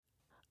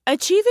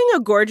Achieving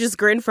a gorgeous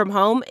grin from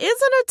home isn't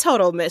a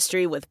total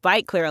mystery with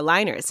Bite Clear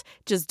aligners.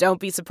 Just don't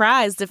be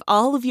surprised if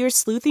all of your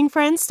sleuthing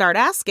friends start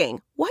asking,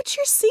 "What's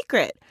your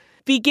secret?"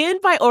 Begin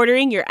by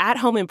ordering your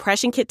at-home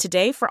impression kit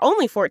today for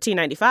only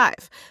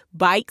 $14.95.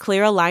 Bite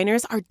Clear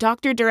aligners are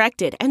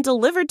doctor-directed and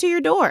delivered to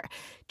your door.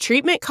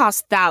 Treatment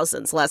costs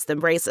thousands less than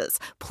braces.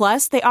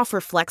 Plus, they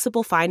offer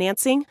flexible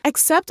financing,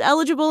 accept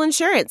eligible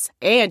insurance,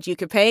 and you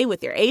can pay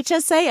with your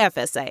HSA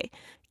FSA.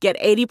 Get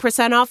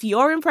 80% off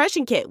your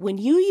impression kit when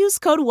you use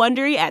code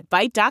WONDERY at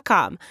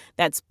Byte.com.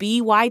 That's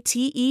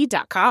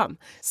BYTE.com.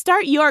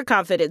 Start your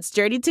confidence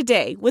journey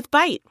today with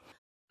Byte.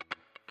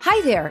 Hi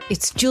there,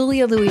 it's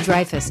Julia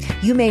Louis-Dreyfus.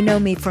 You may know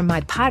me from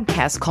my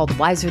podcast called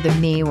Wiser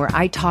Than Me, where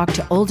I talk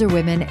to older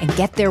women and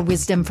get their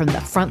wisdom from the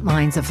front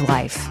lines of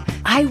life.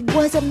 I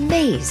was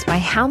amazed by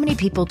how many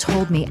people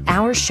told me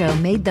our show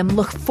made them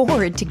look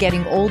forward to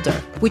getting older,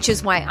 which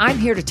is why I'm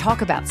here to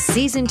talk about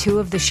season 2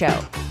 of the show.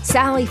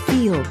 Sally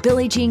Field,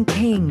 Billie Jean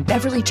King,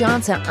 Beverly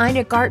Johnson,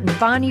 Ina Garten,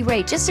 Bonnie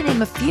Raitt, just to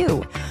name a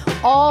few.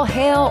 All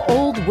hail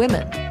old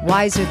women.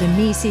 Wiser Than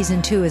Me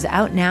season 2 is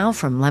out now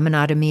from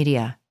Lemonada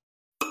Media.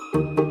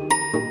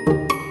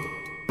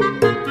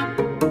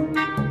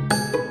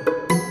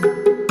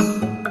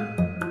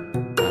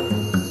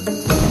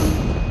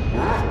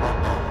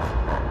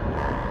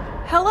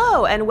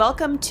 Hello, and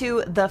welcome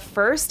to the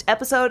first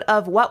episode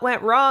of What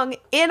Went Wrong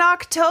in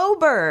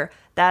October.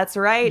 That's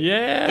right.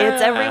 Yeah.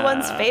 It's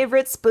everyone's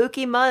favorite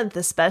spooky month,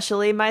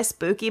 especially my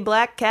spooky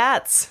black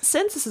cats.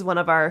 Since this is one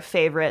of our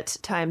favorite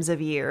times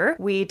of year,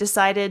 we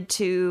decided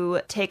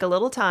to take a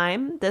little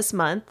time this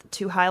month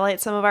to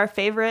highlight some of our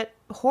favorite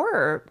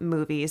horror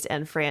movies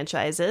and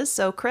franchises.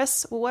 So,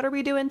 Chris, what are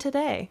we doing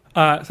today?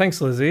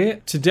 Thanks,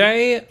 Lizzie.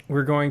 Today,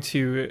 we're going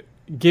to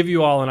give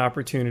you all an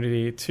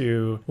opportunity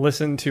to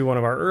listen to one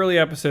of our early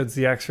episodes,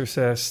 The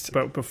Exorcist.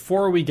 But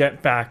before we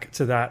get back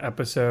to that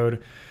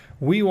episode,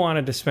 we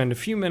wanted to spend a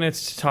few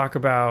minutes to talk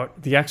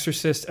about The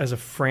Exorcist as a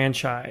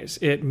franchise.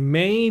 It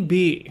may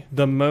be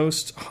the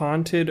most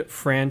haunted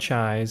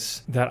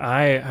franchise that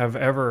I have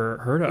ever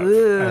heard of.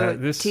 Ooh,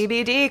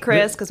 TBD,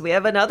 Chris, because we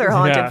have another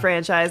haunted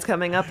franchise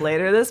coming up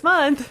later this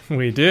month.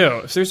 We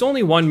do. So there's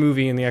only one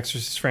movie in the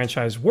Exorcist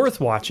franchise worth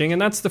watching, and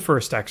that's the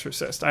first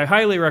Exorcist. I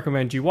highly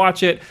recommend you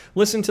watch it.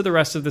 Listen to the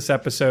rest of this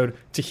episode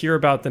to hear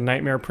about the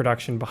nightmare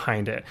production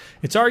behind it.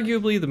 It's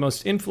arguably the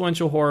most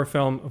influential horror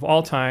film of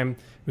all time.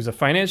 It was a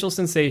financial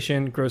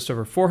sensation, grossed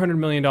over $400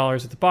 million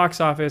at the box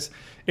office.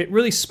 It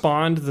really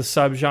spawned the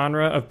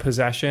subgenre of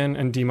possession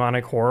and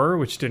demonic horror,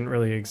 which didn't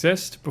really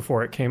exist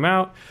before it came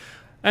out.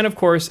 And of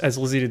course, as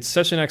Lizzie did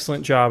such an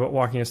excellent job at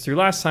walking us through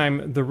last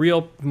time, the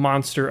real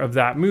monster of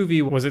that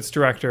movie was its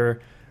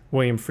director,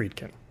 William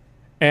Friedkin.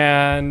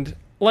 And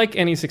like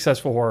any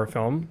successful horror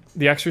film,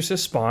 The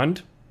Exorcist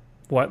spawned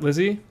what,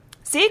 Lizzie?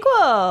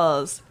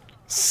 Sequels!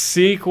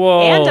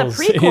 Sequels. And a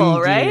prequel,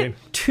 indeed. right?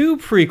 2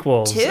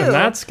 prequels. 2. And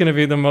that's going to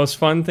be the most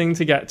fun thing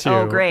to get to.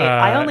 Oh, great.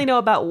 I only know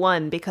about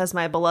one because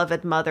my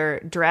beloved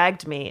mother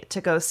dragged me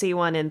to go see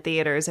one in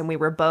theaters, and we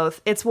were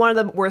both... It's one of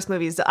the worst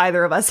movies that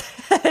either of us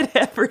had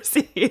ever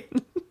seen.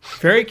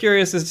 Very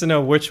curious as to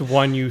know which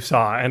one you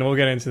saw, and we'll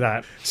get into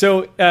that.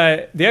 So,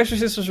 The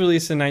Exorcist was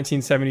released in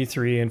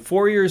 1973, and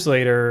 4 years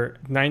later,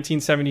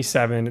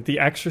 1977, The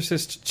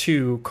Exorcist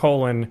 2,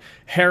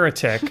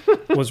 Heretic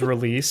was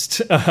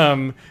released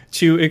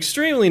to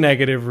extremely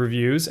negative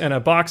reviews and a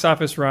box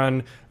office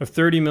run of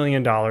 $30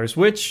 million,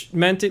 which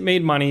meant it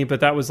made money, but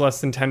that was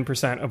less than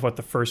 10% of what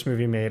the first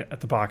movie made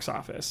at the box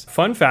office.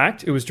 Fun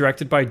fact, it was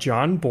directed by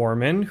John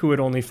Borman, who had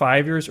only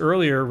 5 years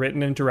earlier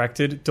written and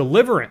directed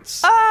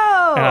Deliverance.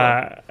 Oh!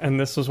 And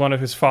this was one of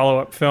his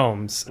follow-up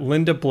films.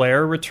 Linda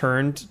Blair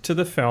returned to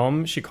the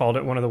film. She called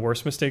it one of the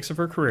worst mistakes of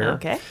her career.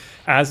 Okay.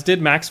 As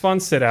did Max von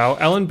Sydow.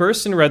 Ellen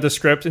Burstyn read the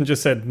script and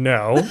just said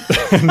no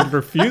and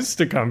refused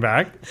to come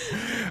back.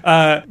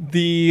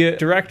 The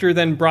director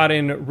then brought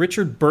in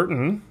Richard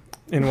Burton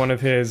in one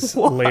of his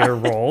later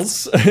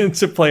roles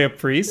to play a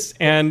priest,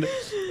 and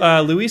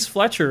Louise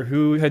Fletcher,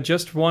 who had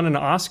just won an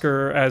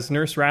Oscar as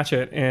Nurse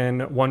Ratched in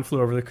One Flew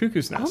Over the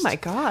Cuckoo's Nest. Oh my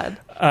God.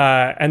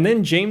 And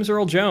then James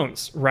Earl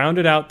Jones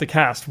rounded out the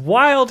cast.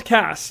 Wild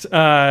cast.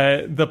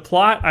 The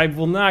plot, I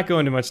will not go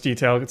into much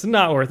detail. It's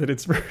not worth it.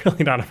 It's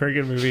really not a very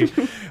good movie.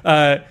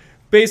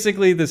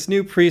 Basically, this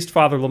new priest,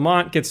 Father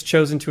Lamont, gets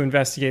chosen to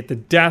investigate the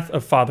death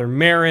of Father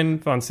Marin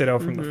von Sydow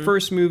from the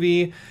first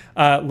movie.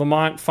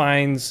 Lamont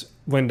finds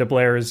Linda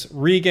Blair's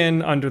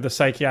Regan under the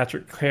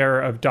psychiatric care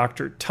of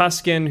Dr.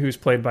 Tuskin, who's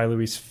played by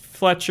Louise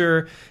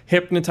Fletcher,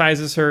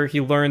 hypnotizes her.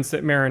 He learns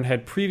that Marin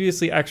had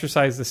previously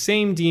exorcised the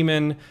same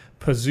demon,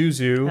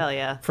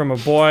 Pazuzu, from a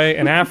boy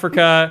in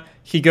Africa.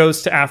 He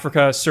goes to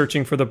Africa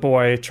searching for the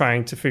boy,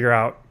 trying to figure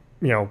out,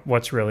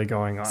 what's really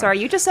going on. Sorry,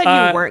 you just said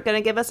you weren't going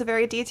to give us a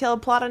very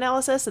detailed plot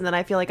analysis, and then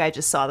I feel like I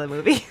just saw the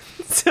movie.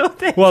 So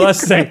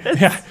that's the thing.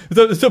 Yeah,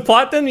 the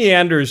plot then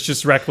meanders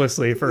just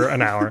recklessly for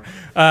an hour.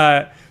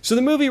 So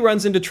the movie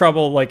runs into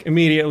trouble like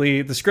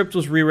immediately. The script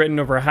was rewritten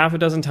over a half a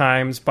dozen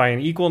times by an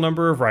equal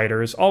number of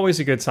writers. Always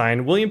a good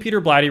sign. William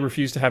Peter Blatty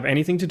refused to have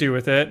anything to do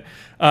with it.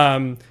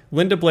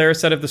 Linda Blair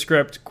said of the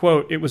script,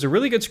 quote, "It was a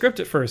really good script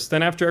at first.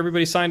 Then after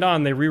everybody signed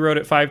on, they rewrote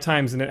it 5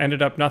 times and it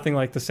ended up nothing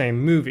like the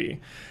same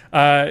movie."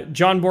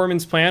 John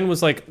Boorman's plan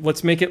was like,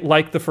 let's make it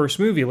like the first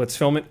movie. Let's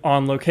film it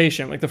on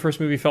location. Like the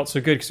first movie felt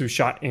so good because it was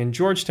shot in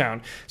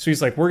Georgetown. So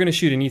he's like, we're going to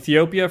shoot in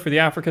Ethiopia for the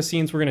Africa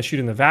scenes. We're going to shoot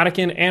in the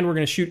Vatican, and we're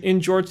going to shoot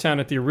in Georgetown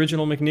at the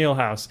original McNeil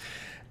house.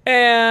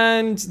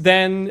 And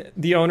then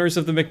the owners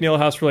of the McNeil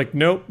house were like,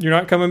 nope, you're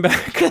not coming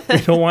back. We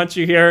don't want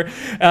you here.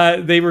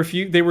 They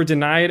were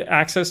denied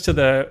access to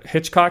the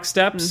Hitchcock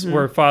steps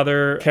where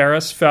Father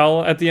Karras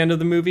fell at the end of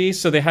the movie.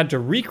 So they had to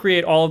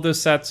recreate all of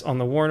those sets on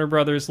the Warner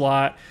Brothers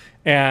lot.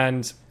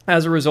 And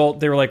as a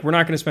result, they were like, we're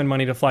not going to spend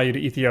money to fly you to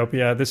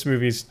Ethiopia. This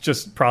movie's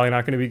just probably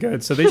not going to be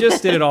good. So they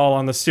just did it all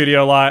on the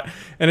studio lot.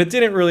 And it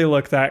didn't really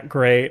look that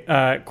great.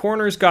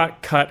 Corners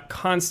got cut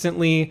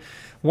constantly.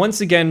 Once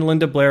again,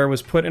 Linda Blair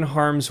was put in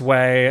harm's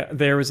way.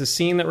 There was a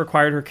scene that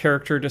required her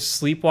character to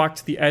sleepwalk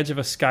to the edge of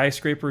a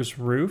skyscraper's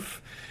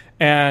roof.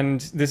 And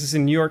this is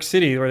in New York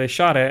City where they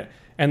shot it.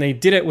 And they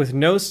did it with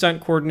no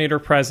stunt coordinator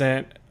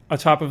present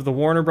atop of the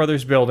Warner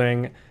Brothers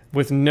building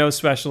with no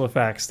special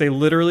effects. They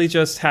literally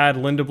just had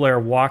Linda Blair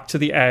walk to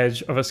the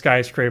edge of a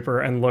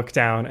skyscraper and look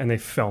down, and they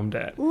filmed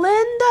it.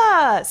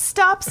 Linda,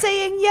 stop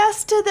saying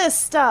yes to this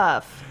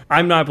stuff.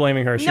 I'm not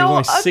blaming her. She was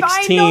only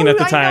 16 at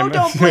the time. I know,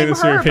 don't blame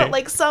her, but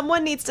like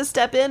someone needs to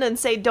step in and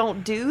say,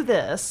 don't do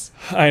this.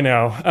 I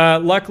know.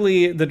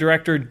 Luckily, the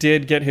director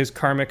did get his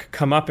karmic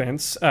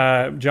comeuppance.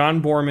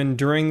 John Boorman,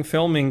 during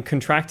filming,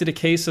 contracted a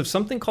case of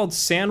something called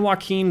San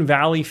Joaquin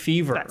Valley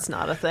fever. That's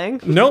not a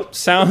thing. Nope.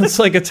 Sounds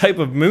like a type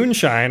of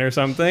moonshine or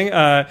something.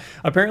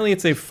 Apparently,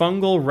 it's a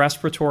fungal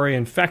respiratory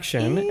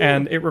infection,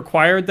 and it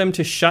required them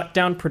to shut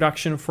down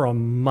production for a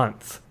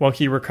month while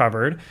he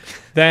recovered.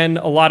 Then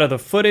a lot of the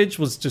footage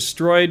was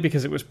destroyed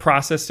because it was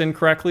processed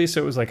incorrectly,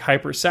 so it was like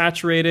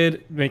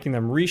hypersaturated, making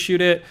them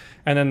reshoot it.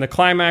 And then the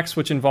climax,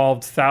 which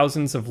involved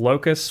thousands of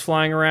locusts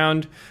flying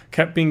around,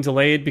 kept being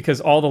delayed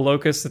because all the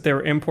locusts that they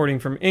were importing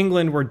from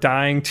England were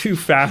dying too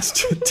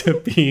fast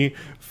to be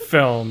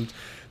filmed.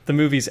 The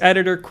movie's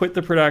editor quit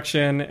the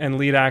production, and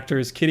lead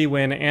actors Kitty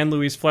Wynn and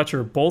Louise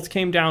Fletcher both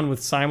came down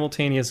with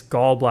simultaneous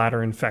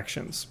gallbladder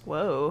infections.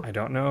 Whoa. I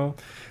don't know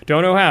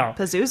how.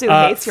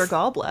 Pazuzu hates your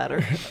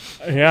gallbladder.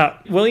 Yeah.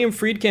 William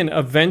Friedkin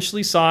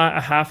eventually saw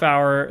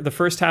the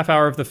first half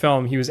hour of the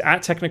film. He was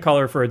at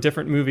Technicolor for a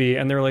different movie,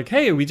 and they were like,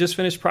 hey, we just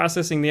finished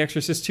processing The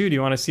Exorcist 2. Do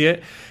you want to see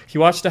it? He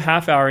watched a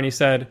half hour, and he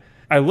said,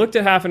 I looked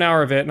at half an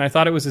hour of it, and I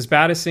thought it was as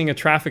bad as seeing a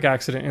traffic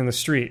accident in the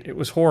street. It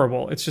was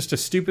horrible. It's just a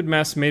stupid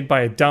mess made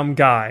by a dumb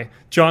guy.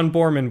 John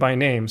Boorman by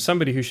name.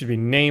 Somebody who should be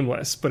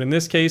nameless, but in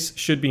this case,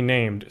 should be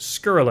named.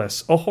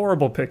 Scurrilous. A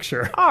horrible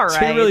picture. All right.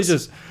 So he really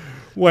just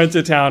went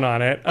to town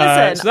on it.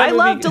 Listen, I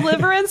love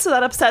Deliverance, so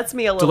that upsets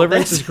me a little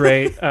Deliverance bit. is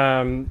great.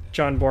 John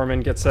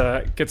Boorman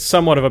gets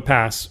somewhat of a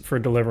pass for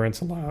Deliverance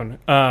alone.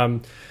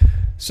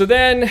 So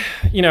then,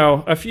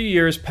 a few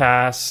years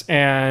pass,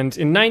 and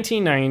in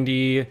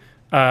 1990...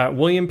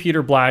 William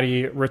Peter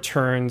Blatty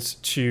returns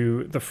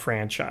to the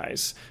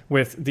franchise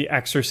with The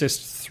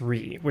Exorcist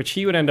 3, which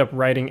he would end up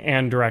writing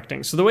and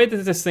directing. So the way that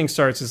this thing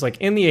starts is like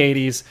in the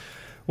 80s,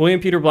 William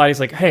Peter Blatty's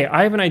like, hey,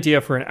 I have an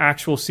idea for an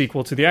actual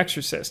sequel to The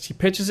Exorcist. He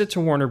pitches it to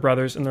Warner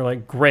Brothers, and they're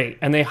like, great.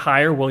 And they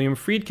hire William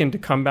Friedkin to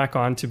come back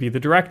on to be the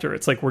director.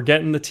 It's like, we're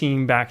getting the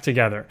team back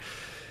together.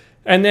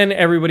 And then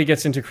everybody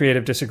gets into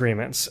creative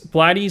disagreements.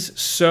 Blatty's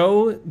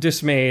so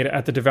dismayed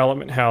at the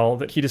development hell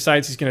that he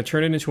decides he's going to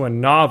turn it into a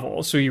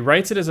novel. So he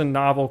writes it as a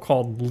novel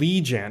called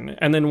Legion.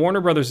 And then Warner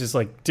Brothers is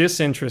like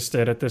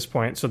disinterested at this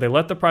point. So they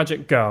let the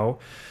project go.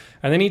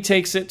 And then he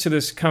takes it to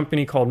this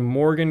company called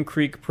Morgan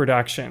Creek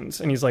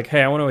Productions. And he's like,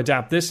 hey, I want to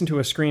adapt this into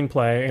a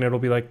screenplay, and it'll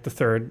be like the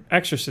third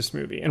Exorcist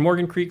movie. And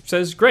Morgan Creek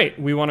says, great,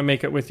 we want to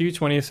make it with you.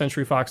 20th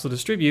Century Fox will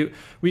distribute.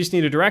 We just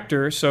need a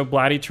director. So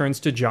Blatty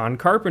turns to John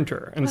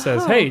Carpenter and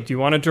says, hey, do you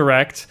want to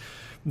direct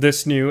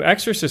this new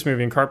Exorcist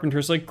movie? And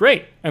Carpenter's like,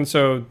 great. And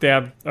so they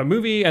have a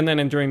movie, and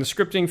then during the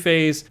scripting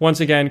phase, once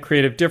again,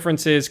 creative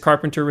differences.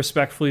 Carpenter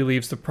respectfully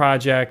leaves the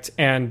project,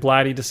 and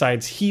Blatty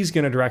decides he's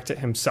going to direct it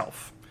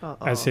himself.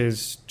 As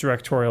his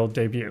directorial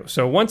debut.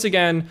 So once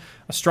again,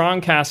 a strong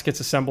cast gets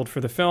assembled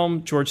for the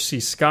film. George C.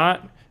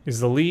 Scott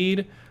is the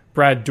lead.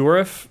 Brad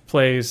Dourif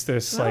plays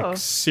this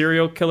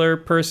serial killer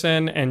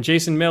person, and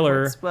Jason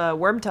Miller. It's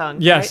Wormtongue.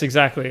 Yes, right?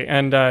 Exactly.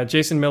 And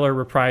Jason Miller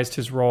reprised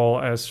his role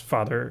as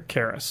Father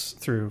Karras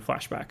through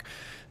flashback.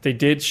 They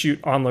did shoot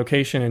on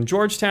location in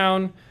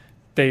Georgetown.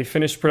 They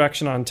finished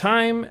production on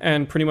time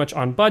and pretty much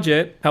on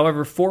budget.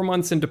 However, 4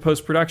 months into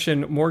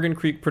post-production, Morgan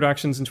Creek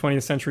Productions and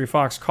 20th Century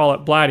Fox call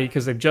up Blatty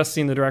because they've just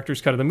seen the director's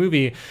cut of the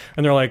movie,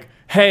 and they're like,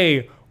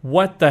 hey,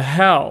 what the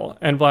hell?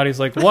 And Blatty's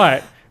like,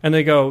 what? And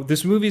they go,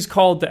 this movie's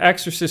called The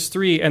Exorcist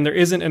 3, and there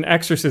isn't an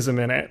exorcism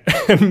in it.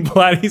 And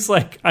Blatty's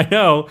like, I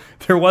know,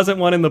 there wasn't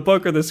one in the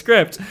book or the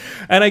script.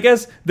 And I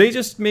guess they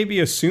just maybe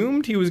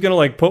assumed he was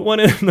going to put one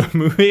in the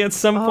movie at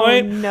some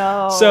point. Oh,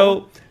 no.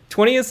 So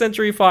 20th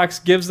Century Fox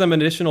gives them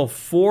an additional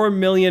 $4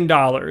 million,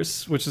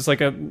 which is like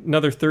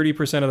another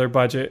 30% of their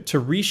budget,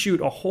 to reshoot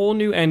a whole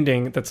new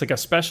ending that's like a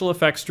special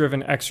effects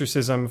driven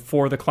exorcism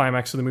for the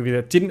climax of the movie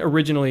that didn't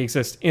originally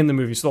exist in the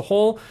movie. So the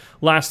whole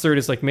last third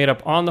is like made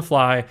up on the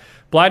fly.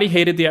 Blatty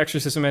hated the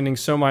exorcism ending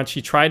so much,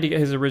 he tried to get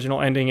his original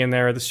ending in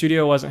there. The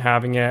studio wasn't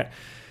having it.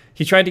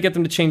 He tried to get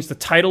them to change the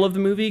title of the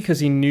movie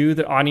because he knew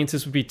that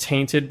audiences would be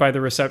tainted by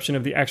the reception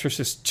of The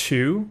Exorcist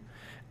 2.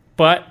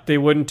 But they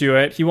wouldn't do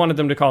it. He wanted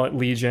them to call it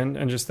Legion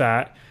and just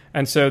that.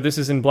 And so this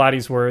is in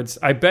Blatty's words.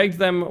 I begged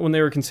them when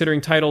they were considering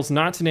titles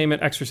not to name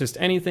it Exorcist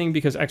anything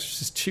because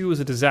Exorcist 2 was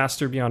a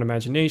disaster beyond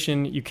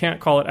imagination. You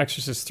can't call it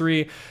Exorcist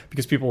 3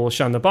 because people will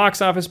shun the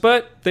box office,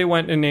 but they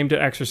went and named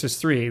it Exorcist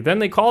 3. Then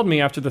they called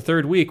me after the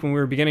third week when we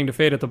were beginning to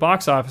fade at the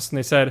box office and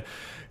they said,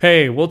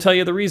 hey, we'll tell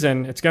you the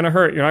reason. It's going to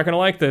hurt. You're not going to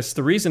like this.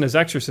 The reason is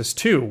Exorcist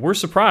 2. We're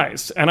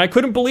surprised. And I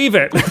couldn't believe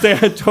it. They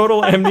had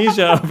total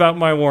amnesia about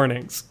my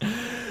warnings.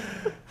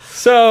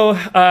 So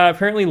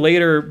apparently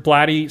later,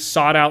 Blatty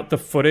sought out the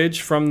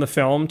footage from the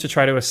film to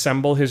try to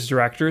assemble his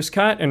director's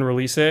cut and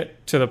release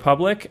it to the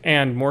public.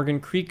 And Morgan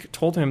Creek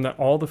told him that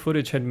all the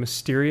footage had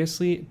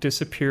mysteriously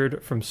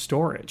disappeared from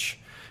storage.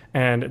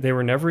 And they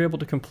were never able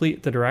to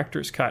complete the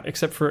director's cut,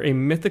 except for a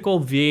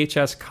mythical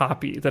VHS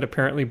copy that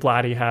apparently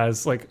Blatty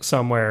has like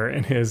somewhere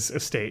in his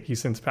estate.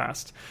 He's since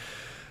passed.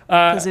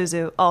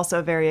 Pazuzu,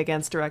 also very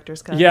against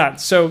director's cut. Yeah,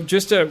 so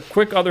just a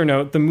quick other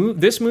note.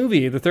 This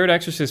movie, The Third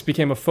Exorcist,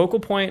 became a focal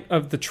point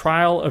of the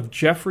trial of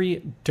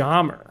Jeffrey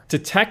Dahmer.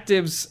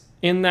 Detectives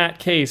in that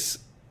case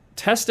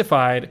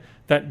testified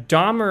that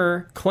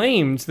Dahmer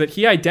claimed that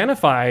he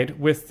identified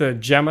with the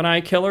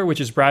Gemini killer,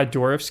 which is Brad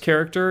Dourif's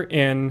character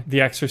in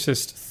The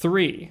Exorcist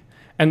 3,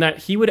 and that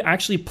he would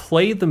actually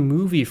play the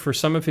movie for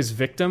some of his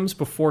victims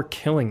before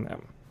killing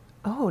them.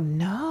 Oh,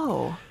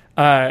 no.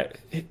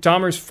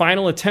 Dahmer's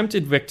final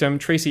attempted victim,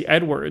 Tracy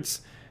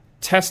Edwards,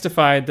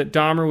 testified that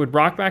Dahmer would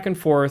rock back and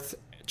forth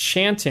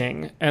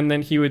chanting, and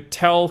then he would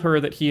tell her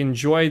that he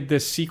enjoyed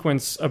this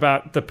sequence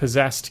about the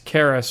possessed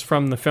Karis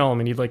from the film,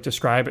 and he'd like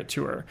describe it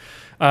to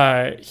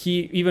her.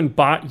 He even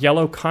bought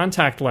yellow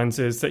contact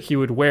lenses that he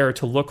would wear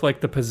to look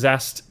like the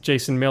possessed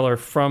Jason Miller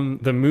from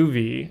the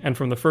movie and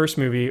from the first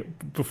movie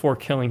before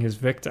killing his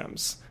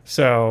victims.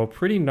 So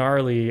pretty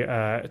gnarly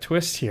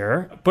twist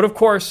here. But of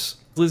course,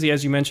 Lizzie,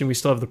 as you mentioned, we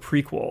still have the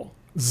prequel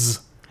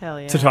Hell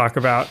yeah. to talk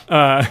about.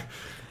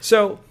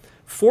 So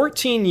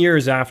 14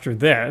 years after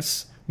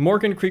this,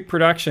 Morgan Creek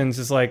Productions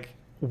is like,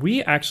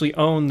 we actually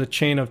own the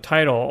chain of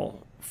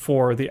title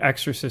for the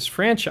Exorcist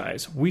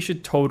franchise. We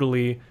should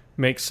totally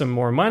make some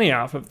more money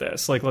off of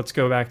this. Like, let's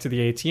go back to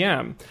the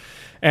ATM.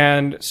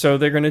 And so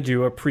they're going to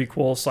do a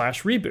prequel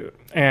 / reboot.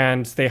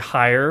 And they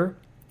hire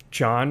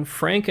John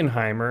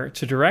Frankenheimer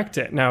to direct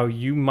it. Now,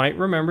 you might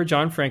remember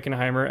John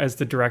Frankenheimer as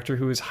the director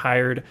who was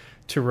hired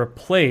to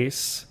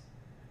replace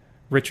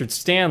Richard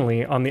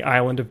Stanley on the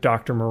island of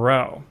Dr.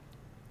 Moreau.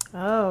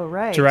 Oh,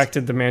 right.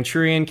 Directed The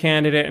Manchurian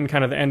Candidate, and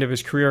kind of the end of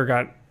his career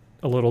got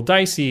a little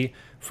dicey.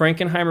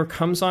 Frankenheimer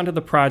comes onto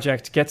the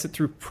project, gets it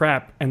through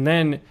prep, and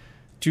then,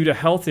 due to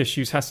health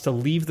issues, has to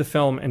leave the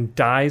film and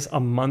dies a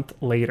month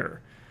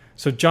later.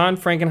 So John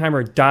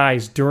Frankenheimer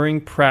dies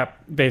during prep,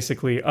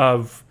 basically,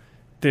 of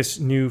this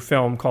new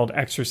film called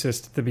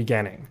Exorcist: The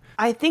Beginning.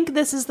 I think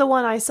this is the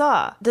one I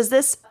saw. Does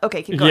this...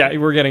 Okay, keep going. Yeah,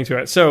 we're getting to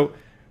it.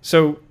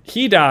 So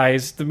he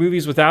dies, the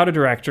movie's without a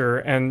director,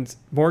 and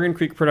Morgan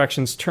Creek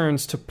Productions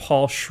turns to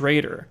Paul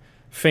Schrader,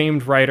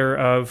 famed writer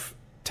of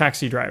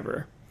Taxi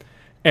Driver.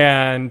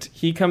 And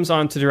he comes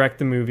on to direct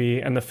the movie,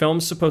 and the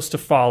film's supposed to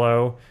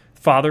follow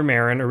Father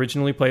Merrin,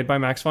 originally played by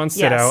Max von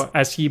Sydow,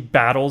 as he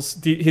battles,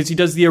 he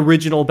does the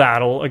original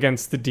battle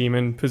against the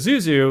demon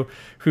Pazuzu,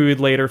 who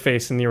he'd later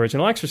face in the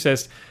original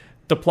Exorcist.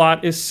 The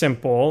plot is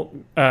simple,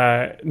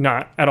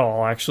 not at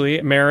all, actually.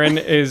 Merrin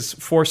is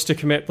forced to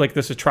commit like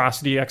this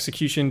atrocity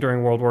execution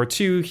during World War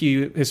II.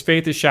 His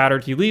faith is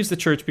shattered. He leaves the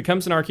church,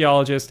 becomes an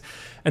archaeologist,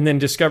 and then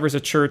discovers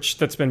a church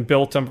that's been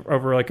built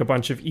over like a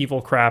bunch of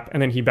evil crap.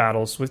 And then he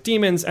battles with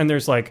demons. And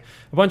there's like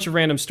a bunch of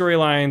random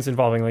storylines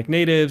involving like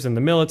natives and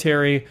the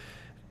military.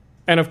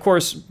 And of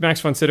course,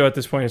 Max von Sydow at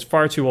this point is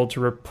far too old to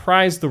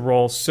reprise the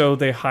role, so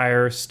they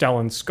hire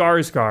Stellan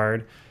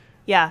Skarsgård.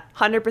 Yeah,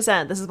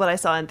 100%. This is what I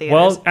saw in theaters.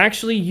 Well,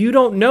 actually, you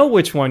don't know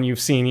which one you've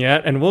seen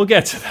yet, and we'll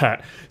get to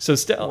that. So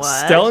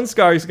Stellan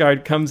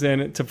Skarsgård comes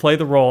in to play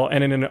the role,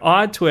 and in an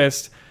odd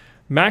twist,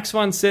 Max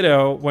von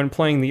Sydow, when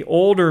playing the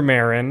older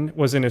Merrin,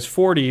 was in his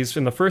 40s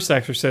in the first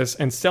Exorcist,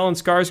 and Stellan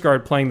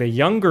Skarsgård playing the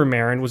younger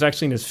Merrin was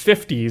actually in his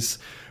 50s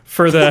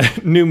for the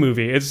new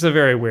movie. It's a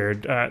very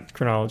weird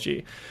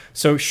chronology.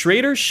 So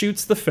Schrader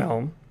shoots the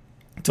film,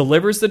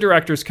 delivers the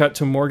director's cut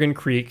to Morgan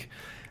Creek,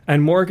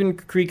 and Morgan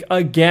Creek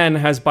again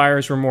has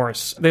buyer's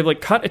remorse. They've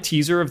like cut a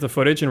teaser of the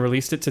footage and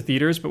released it to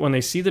theaters, but when they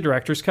see the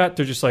director's cut,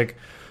 they're just like,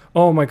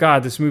 oh my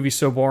God, this movie's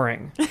so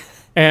boring.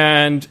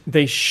 And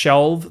they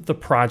shelve the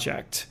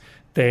project.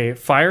 They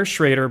fire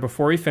Schrader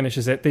before he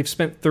finishes it. They've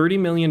spent $30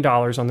 million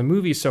on the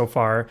movie so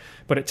far,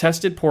 but it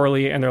tested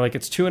poorly, and they're like,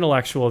 it's too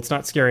intellectual, it's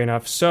not scary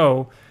enough.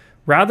 So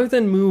Rather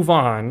than move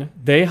on,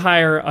 they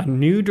hire a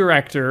new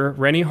director,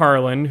 Rennie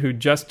Harlin, who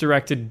just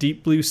directed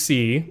Deep Blue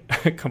Sea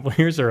a couple of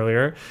years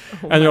earlier.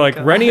 And they're like,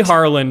 God. Rennie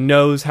Harlin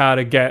knows how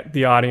to get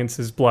the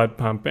audience's blood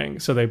pumping.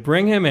 So they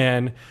bring him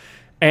in,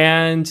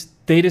 and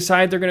they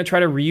decide they're going to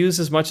try to reuse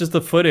as much of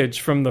the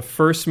footage from the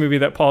first movie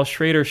that Paul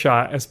Schrader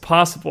shot as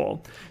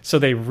possible. So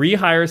they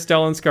rehire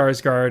Stellan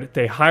Skarsgård.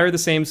 They hire the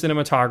same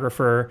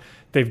cinematographer.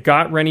 They've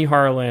got Rennie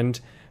Harlin.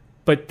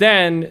 But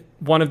then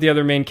one of the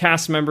other main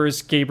cast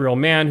members, Gabriel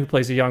Mann, who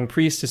plays a young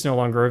priest, is no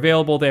longer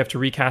available. They have to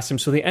recast him.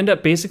 So they end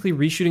up basically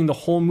reshooting the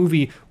whole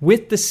movie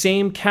with the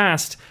same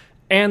cast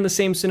and the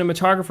same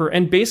cinematographer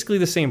and basically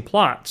the same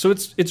plot. So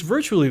it's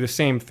virtually the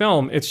same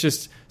film. It's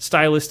just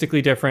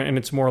stylistically different, and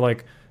it's more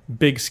like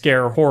big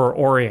scare horror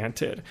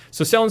oriented.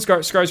 So Stellan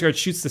Skarsgård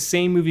shoots the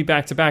same movie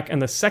back to back,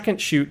 and the second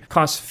shoot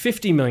costs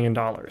 $50 million.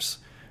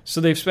 So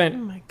they've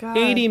spent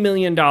 $80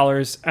 million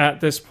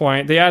at this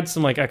point. They add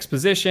some like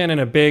exposition and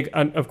a big,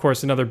 of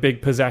course, another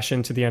big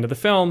possession to the end of the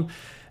film.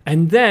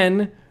 And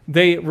then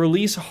they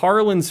release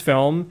Harlin's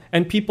film,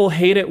 and people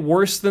hate it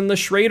worse than the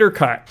Schrader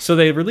cut. So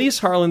they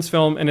release Harlin's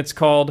film, and it's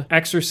called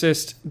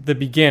Exorcist: The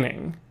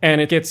Beginning. And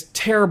it gets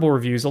terrible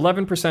reviews,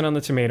 11% on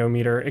the tomato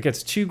meter. It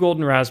gets 2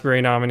 Golden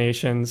Raspberry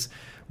nominations.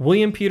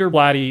 William Peter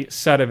Blatty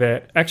said of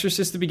it,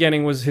 Exorcist: The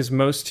Beginning was his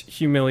most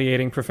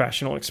humiliating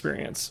professional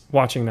experience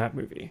watching that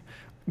movie.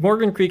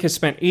 Morgan Creek has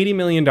spent $80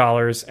 million,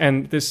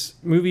 and this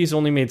movie's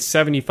only made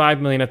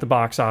 $75 million at the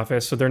box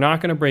office, so they're not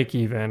going to break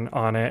even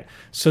on it.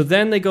 So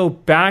then they go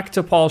back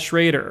to Paul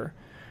Schrader,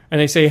 and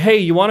they say, hey,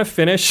 you want to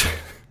finish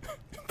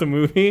the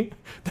movie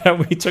that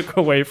we took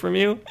away from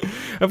you?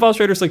 And Paul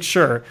Schrader's like,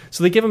 sure.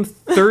 So they give him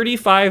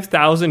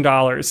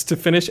 $35,000 to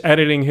finish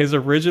editing his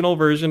original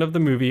version of the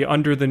movie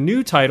under the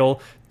new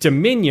title,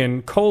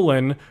 Dominion,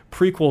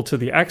 prequel to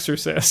The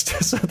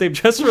Exorcist. So they've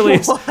just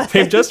released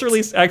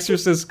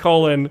Exorcist,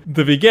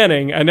 The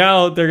Beginning, and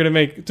now they're going to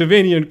make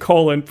Dominion,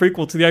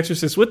 prequel to The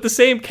Exorcist with the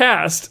same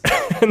cast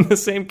and the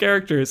same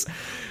characters.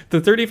 The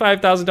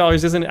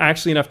 $35,000 isn't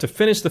actually enough to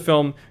finish the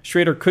film.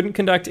 Schrader couldn't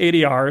conduct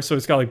ADR, so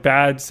it's got like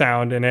bad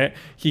sound in it.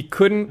 He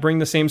couldn't bring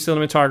the same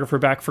cinematographer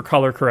back for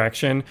color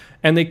correction,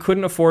 and they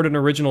couldn't afford an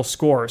original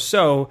score.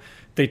 So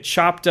they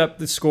chopped up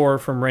the score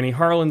from Rennie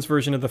Harlin's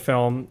version of the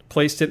film,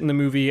 placed it in the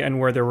movie, and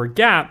where there were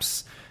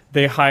gaps,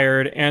 they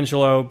hired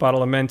Angelo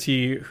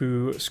Badalamenti,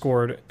 who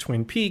scored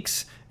Twin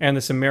Peaks, and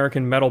this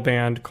American metal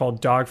band called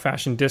Dog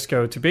Fashion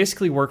Disco to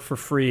basically work for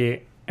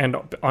free and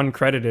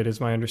uncredited, is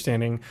my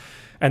understanding.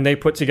 And they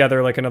put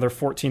together like another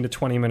 14 to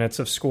 20 minutes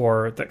of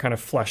score that kind of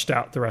fleshed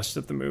out the rest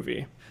of the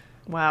movie.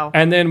 Wow.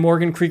 And then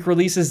Morgan Creek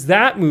releases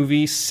that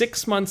movie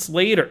 6 months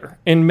later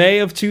in May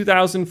of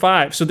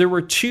 2005. So there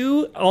were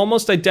 2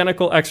 almost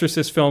identical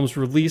Exorcist films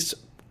released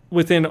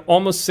within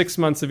almost 6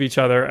 months of each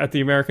other at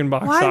the American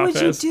box office. Why would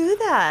you do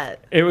that?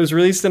 It was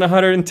released in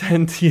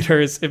 110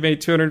 theaters. It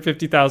made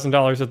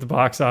 $250,000 at the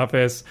box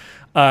office.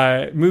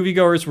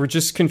 Moviegoers were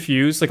just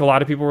confused. Like, a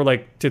lot of people were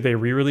like, did they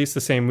re-release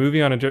the same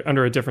movie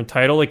under a different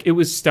title? Like, it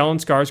was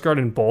Stellan Skarsgård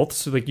in both,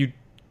 so like you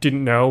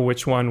didn't know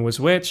which one was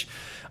which.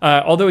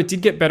 Although it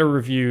did get better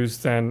reviews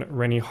than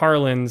Rennie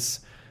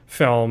Harlin's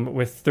film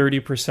with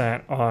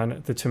 30%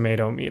 on the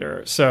tomato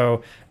meter.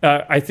 So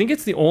I think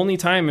it's the only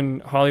time in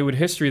Hollywood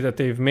history that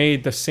they've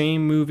made the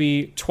same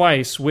movie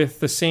twice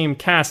with the same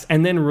cast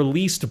and then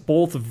released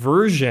both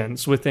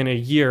versions within a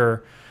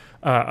year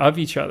of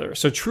each other.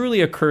 So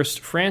truly a cursed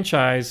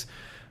franchise.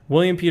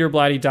 William Peter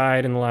Blatty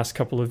died in the last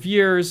couple of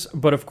years,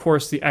 but of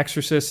course The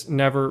Exorcist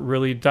never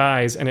really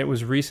dies, and it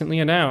was recently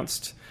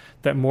announced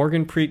that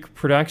Morgan Creek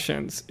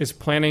Productions is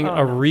planning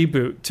a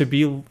reboot to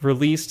be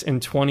released in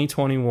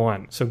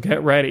 2021. So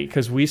get ready,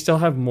 because we still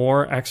have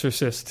more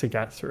Exorcists to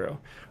get through.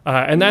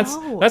 And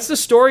that's the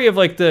story of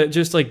like the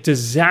just like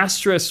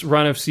disastrous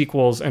run of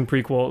sequels and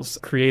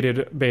prequels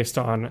created based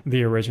on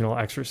the original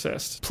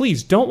Exorcist.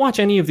 Please don't watch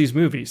any of these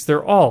movies.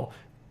 They're all...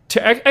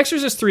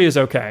 Exorcist 3 is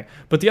okay,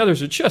 but the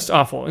others are just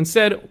awful.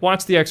 Instead,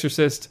 watch The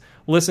Exorcist,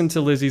 listen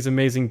to Lizzie's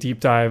amazing deep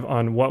dive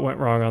on what went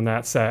wrong on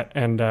that set,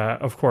 and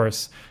of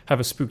course, have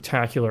a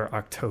spooktacular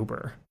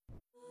October.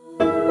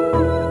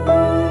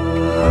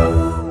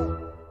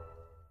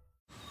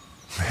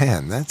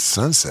 Man, that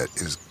sunset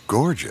is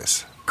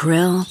gorgeous.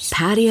 Grill,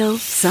 patio,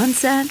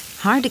 sunset.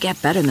 Hard to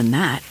get better than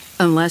that.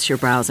 Unless you're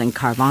browsing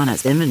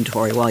Carvana's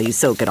inventory while you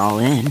soak it all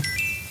in.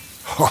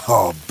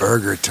 Oh,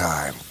 burger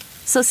time.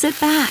 So sit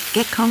back,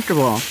 get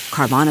comfortable.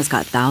 Carvana's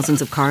got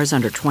thousands of cars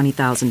under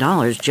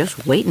 $20,000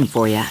 just waiting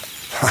for you.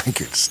 I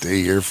could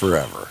stay here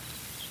forever.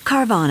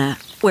 Carvana,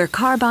 where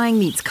car buying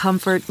meets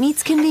comfort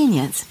meets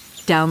convenience.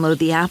 Download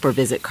the app or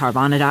visit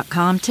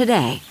Carvana.com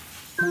today.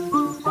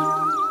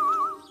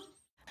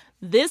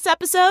 This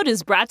episode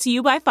is brought to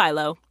you by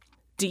Philo.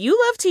 Do you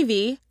love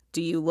TV?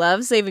 Do you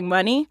love saving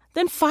money?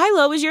 Then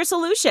Philo is your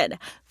solution.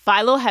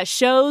 Philo has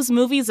shows,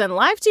 movies, and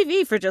live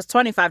TV for just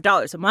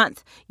 $25 a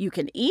month. You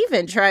can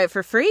even try it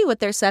for free with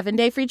their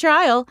 7-day free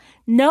trial.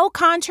 No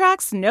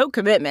contracts, no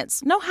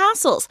commitments, no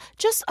hassles,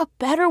 just a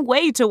better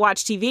way to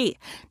watch TV.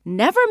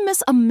 Never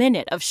miss a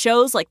minute of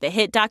shows like the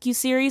hit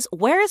docuseries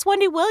Where is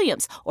Wendy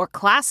Williams or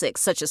classics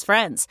such as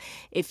Friends.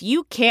 If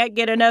you can't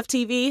get enough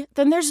TV,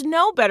 then there's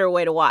no better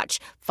way to watch.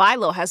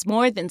 Philo has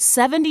more than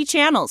 70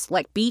 channels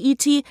like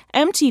BET,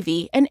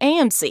 MTV, and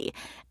AMC.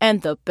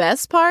 And the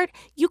best part?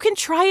 You can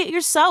try it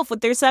yourself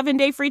with their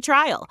 7-day free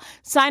trial.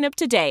 Sign up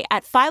today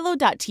at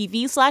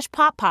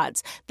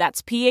philo.tv/poppods.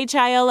 That's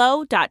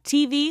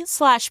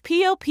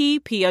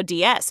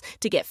philo.tv/poppods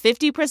to get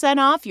 50%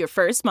 off your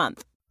first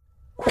month.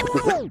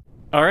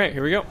 All right,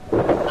 here we go. Cut,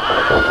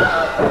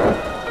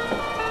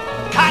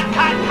 cut,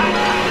 cut.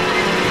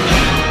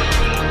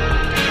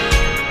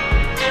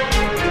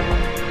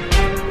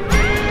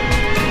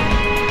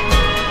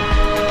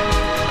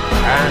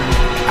 And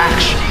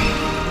action.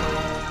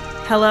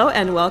 Hello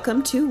and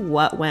welcome to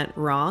What Went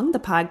Wrong, the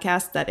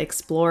podcast that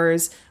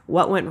explores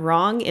what went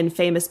wrong in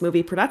famous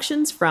movie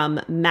productions from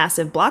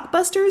massive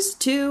blockbusters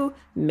to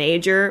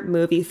major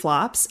movie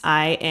flops.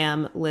 I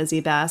am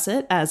Lizzie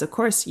Bassett, as of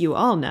course you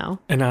all know.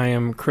 And I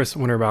am Chris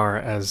Winterbauer,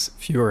 as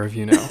fewer of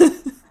you know.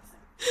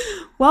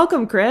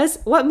 Welcome, Chris.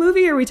 What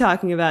movie are we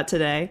talking about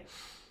today?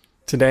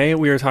 Today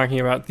we are talking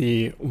about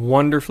the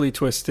wonderfully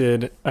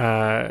twisted,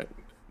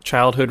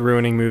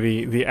 childhood-ruining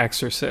movie, The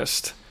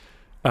Exorcist.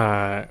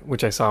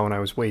 Which I saw when I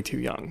was way too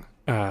young.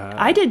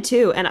 I did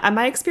too. And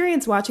my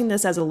experience watching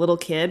this as a little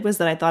kid was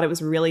that I thought it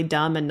was really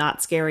dumb and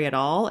not scary at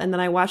all. And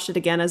then I watched it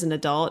again as an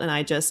adult and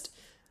I just,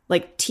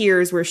 like,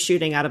 tears were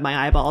shooting out of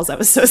my eyeballs. I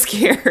was so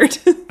scared.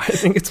 I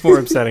think it's more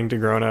upsetting to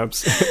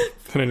grown-ups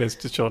than it is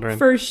to children.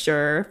 For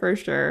sure. For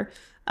sure.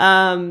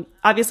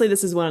 Obviously,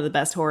 this is one of the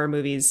best horror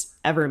movies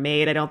ever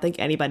made. I don't think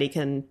anybody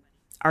can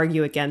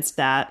argue against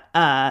that.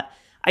 I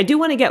do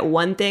want to get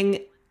one thing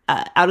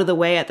out of the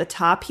way at the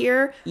top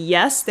here.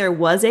 Yes, there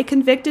was a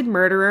convicted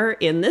murderer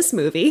in this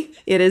movie.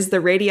 It is the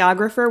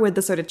radiographer with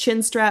the sort of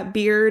chin strap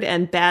beard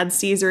and bad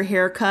Caesar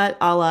haircut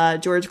a la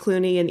George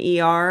Clooney in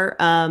ER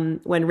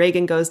when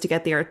Reagan goes to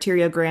get the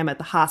arteriogram at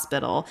the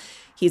hospital.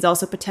 He's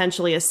also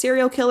potentially a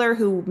serial killer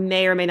who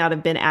may or may not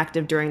have been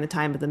active during the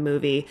time of the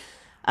movie.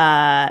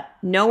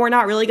 No, we're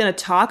not really going to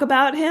talk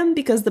about him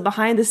because the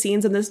behind the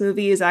scenes in this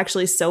movie is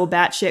actually so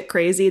batshit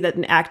crazy that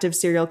an active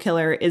serial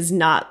killer is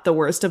not the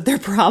worst of their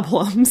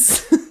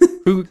problems.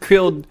 Who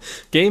killed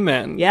gay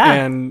men. Yeah.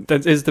 And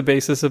that is the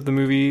basis of the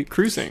movie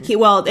Cruising.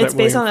 It's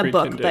based on a Friedkin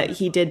book, did. but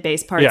he did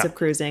base parts of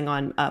Cruising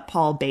on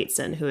Paul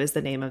Bateson, who is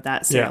the name of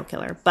that serial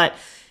killer. But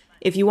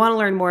if you want to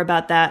learn more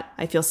about that,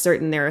 I feel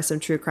certain there are some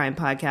true crime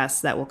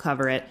podcasts that will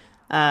cover it.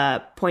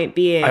 Point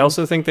being, I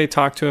also think they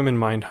talk to him in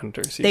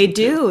Mindhunter season They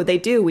 2.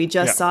 do. We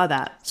just saw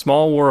that.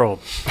 Small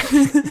world.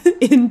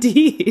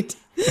 Indeed.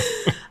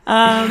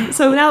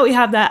 So now we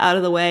have that out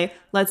of the way,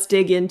 let's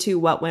dig into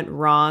what went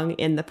wrong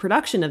in the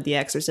production of The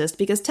Exorcist,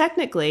 because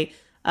technically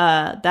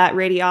that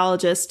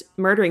radiologist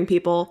murdering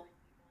people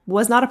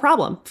was not a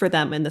problem for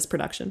them in this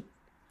production.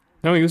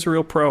 No, he was a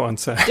real pro on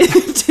set.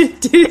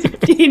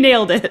 He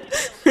nailed it.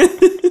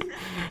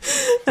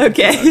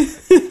 Okay.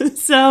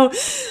 So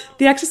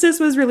The Exorcist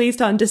was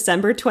released on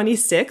December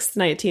 26th,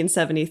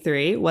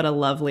 1973. What a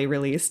lovely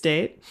release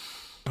date.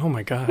 Oh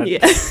my God. Yeah.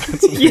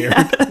 That's weird.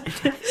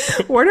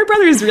 Warner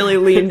Brothers really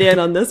leaned in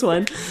on this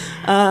one.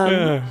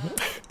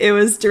 It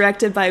was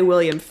directed by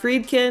William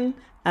Friedkin,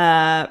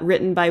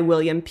 written by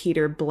William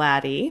Peter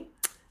Blatty.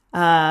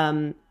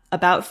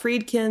 About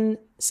Friedkin,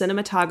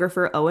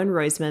 cinematographer Owen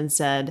Roisman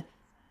said,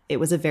 "It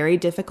was a very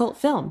difficult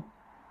film.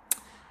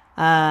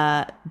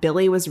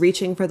 Billy was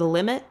reaching for the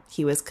limit,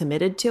 he was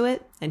committed to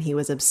it, and he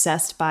was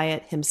obsessed by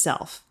it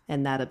himself.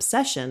 And that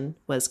obsession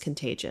was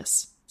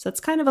contagious." So that's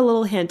kind of a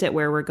little hint at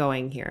where we're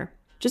going here.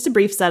 Just a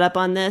brief setup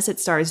on this. It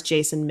stars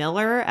Jason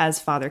Miller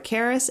as Father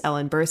Karras,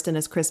 Ellen Burstyn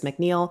as Chris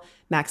MacNeil,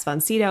 Max von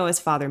Sydow as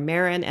Father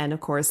Merrin, and of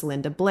course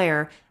Linda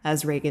Blair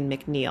as Reagan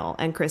McNeil.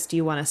 And Chris, do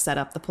you want to set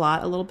up the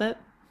plot a little bit?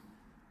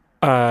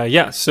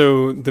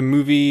 So the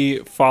movie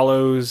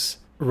follows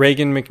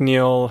Reagan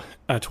McNeil,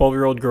 a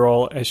 12-year-old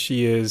girl, as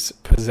she is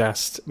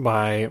possessed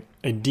by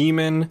a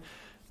demon,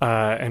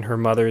 and her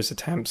mother's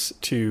attempts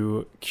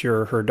to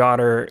cure her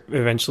daughter,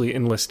 eventually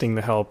enlisting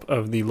the help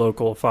of the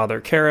local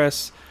Father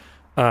Karras,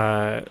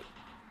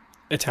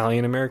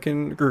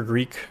 Italian-American or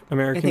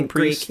Greek-American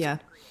priest. Greek, yeah.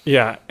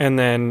 Yeah, and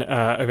then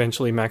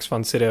eventually Max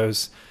von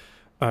Sydow's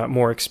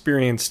more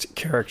experienced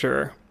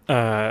character,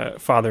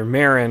 Father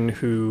Merrin,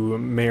 who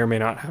may or may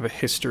not have a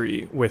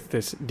history with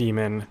this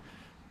demon,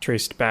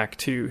 traced back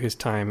to his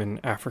time in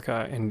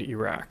Africa and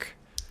Iraq.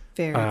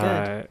 Very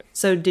good.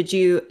 So did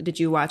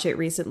you watch it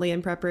recently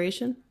in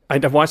preparation? I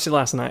watched it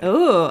last night.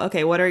 Oh,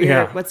 okay.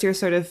 What's your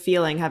sort of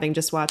feeling having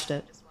just watched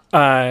it?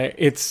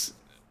 It's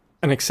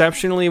an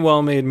exceptionally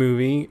well-made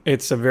movie.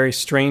 It's a very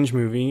strange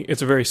movie.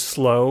 It's a very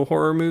slow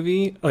horror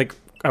movie. Like,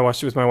 I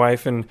watched it with my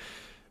wife, and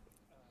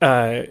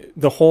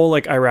the whole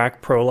like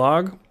Iraq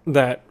prologue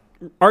that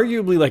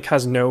arguably like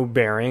has no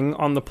bearing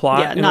on the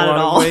plot in a not lot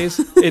at of all. ways.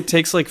 It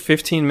takes like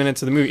 15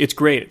 minutes of the movie. It's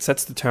great. It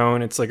sets the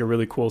tone. It's like a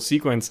really cool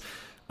sequence.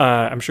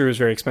 I'm sure it was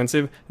very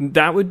expensive.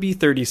 That would be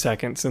 30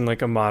 seconds in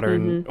like a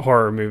modern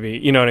horror movie.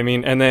 You know what I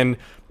mean? And then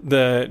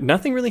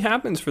nothing really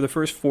happens for the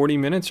first 40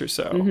 minutes or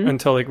so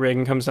until like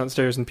Reagan comes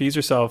downstairs and pees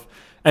herself.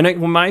 And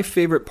my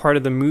favorite part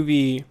of the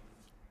movie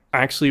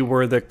actually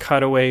were the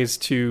cutaways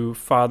to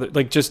Father,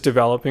 like just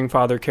developing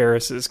Father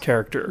Karras's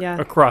character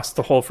across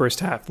the whole first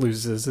half.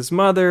 Loses his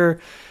mother,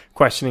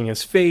 questioning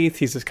his faith.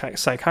 He's a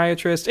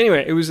psychiatrist.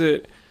 Anyway, it was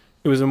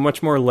a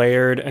much more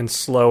layered and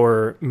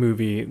slower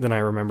movie than I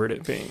remembered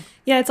it being.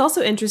 Yeah, it's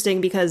also interesting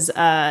because,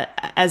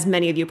 as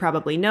many of you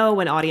probably know,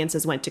 when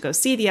audiences went to go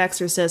see The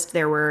Exorcist,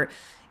 there were,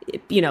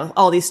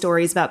 all these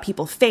stories about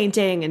people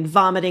fainting and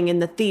vomiting in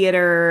the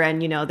theater,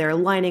 and, they're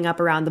lining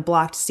up around the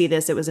block to see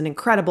this. It was an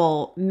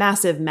incredible,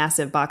 massive,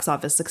 massive box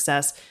office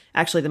success.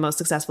 Actually, the most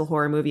successful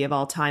horror movie of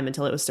all time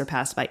until it was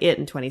surpassed by It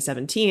in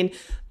 2017.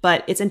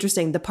 But it's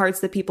interesting, the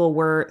parts that people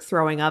were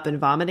throwing up and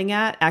vomiting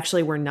at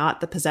actually were not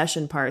the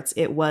possession parts.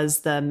 It was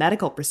the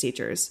medical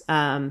procedures,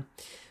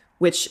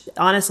 which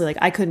honestly, like,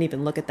 I couldn't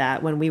even look at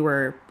that when we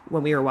were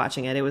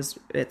watching it.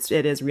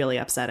 It is really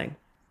upsetting.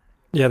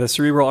 Yeah, the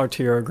cerebral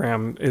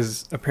arteriogram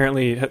is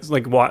apparently,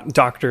 like, what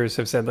doctors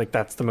have said, like,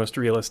 that's the most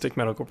realistic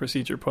medical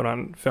procedure put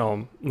on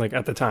film, like,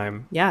 at the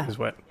time. Yeah. Is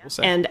what we'll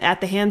say. And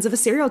at the hands of a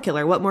serial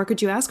killer. What more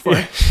could you ask for?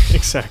 Yeah,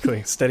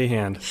 exactly. Steady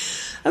hand.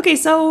 Okay,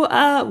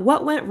 so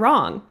what went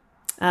wrong?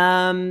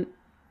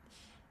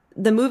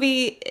 The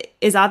movie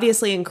is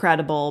obviously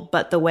incredible,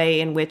 but the way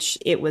in which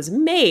it was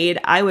made,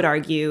 I would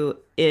argue,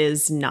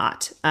 is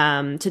not.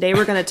 Today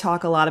we're going to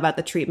talk a lot about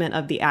the treatment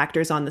of the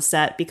actors on the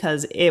set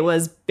because it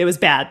was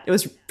bad. It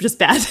was just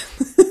bad.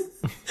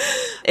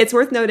 It's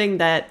worth noting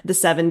that the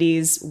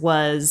 70s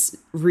was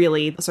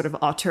really a sort of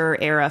auteur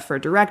era for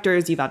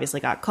directors. You've obviously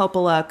got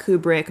Coppola,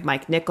 Kubrick,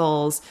 Mike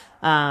Nichols,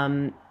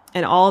 and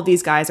all of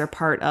these guys are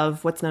part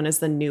of what's known as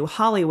the New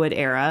Hollywood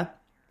era.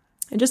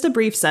 And just a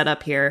brief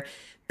setup here.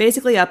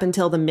 Basically, up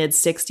until the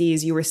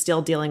mid-60s, you were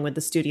still dealing with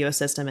the studio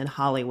system in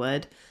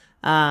Hollywood,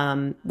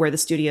 where the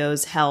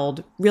studios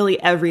held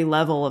really every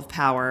level of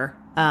power.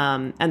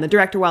 And the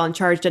director, while in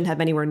charge, didn't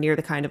have anywhere near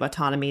the kind of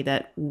autonomy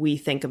that we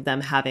think of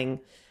them having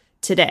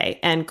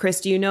today. And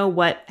Chris, do you know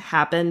what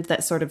happened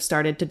that sort of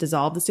started to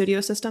dissolve the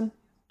studio system?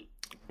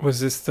 Was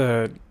this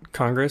the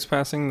Congress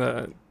passing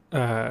the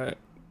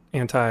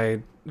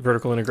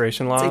anti-vertical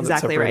integration law That's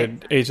exactly that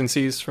separated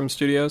agencies from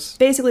studios?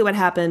 Basically what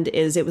happened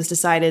is it was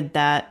decided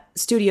that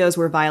studios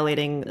were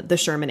violating the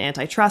Sherman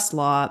antitrust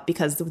law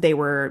because they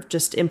were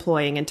just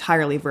employing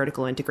entirely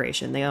vertical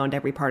integration. They owned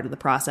every part of the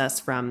process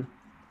from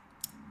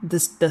the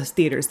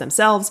theaters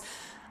themselves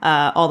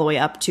all the way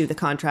up to the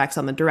contracts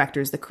on the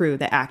directors, the crew,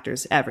 the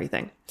actors,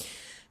 everything.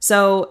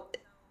 So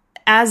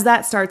as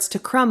that starts to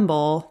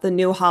crumble, the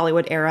New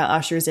Hollywood era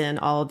ushers in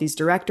all of these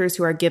directors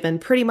who are given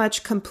pretty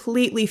much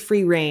completely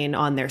free reign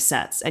on their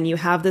sets. And you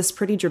have this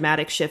pretty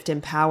dramatic shift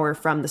in power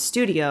from the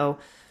studio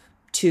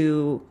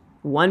to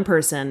one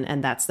person,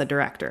 and that's the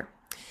director.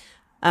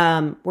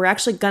 We're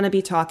actually going to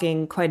be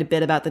talking quite a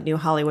bit about the New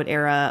Hollywood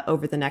era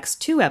over the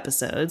next 2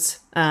 episodes,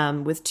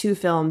 with 2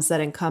 films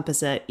that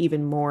encompass it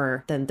even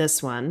more than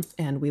this one.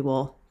 And we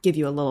will give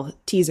you a little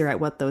teaser at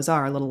what those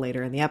are a little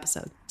later in the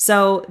episode.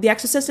 So The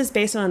Exorcist is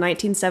based on a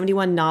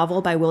 1971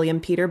 novel by William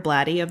Peter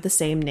Blatty of the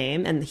same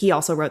name, and he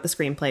also wrote the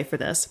screenplay for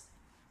this.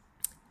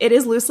 It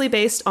is loosely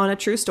based on a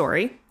true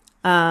story,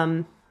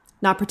 not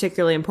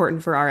particularly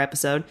important for our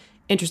episode,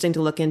 interesting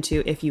to look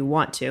into if you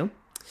want to.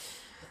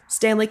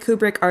 Stanley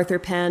Kubrick, Arthur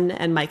Penn,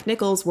 and Mike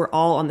Nichols were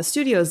all on the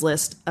studio's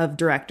list of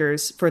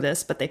directors for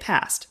this, but they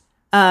passed.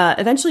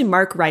 Eventually,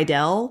 Mark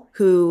Rydell,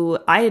 who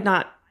I had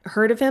not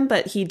heard of him,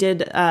 but he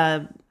did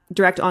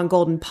direct on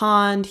Golden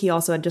Pond. He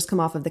also had just come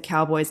off of The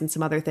Cowboys and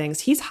some other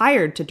things. He's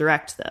hired to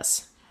direct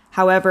this.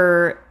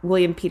 However,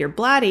 William Peter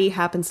Blatty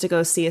happens to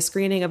go see a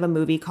screening of a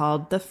movie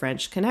called The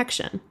French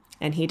Connection,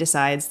 and he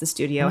decides the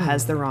studio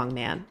has the wrong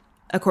man.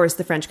 Of course,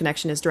 The French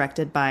Connection is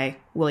directed by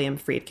William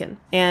Friedkin.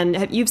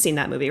 And you've seen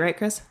that movie, right,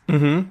 Chris?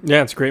 Mm-hmm.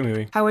 Yeah, it's a great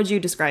movie. How would you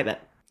describe it?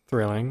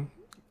 Thrilling,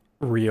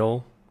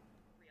 real,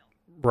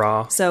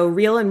 raw. So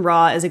real and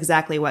raw is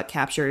exactly what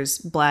captures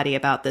Blatty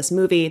about this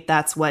movie.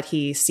 That's what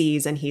he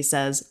sees, and he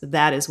says,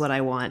 that is what I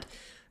want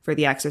for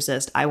The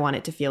Exorcist. I want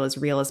it to feel as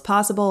real as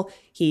possible.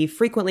 He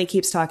frequently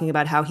keeps talking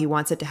about how he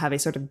wants it to have a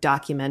sort of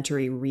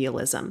documentary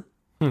realism.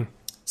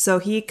 So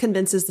he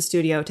convinces the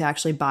studio to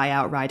actually buy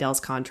out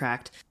Rydell's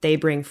contract. They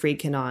bring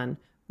Friedkin on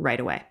right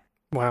away.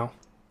 Wow.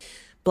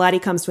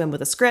 Blatty comes to him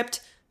with a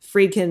script.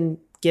 Friedkin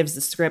gives the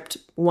script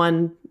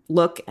one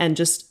look and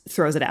just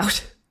throws it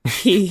out.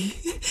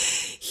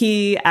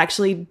 He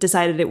actually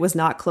decided it was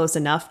not close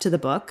enough to the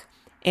book,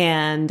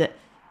 and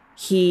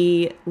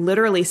he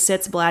literally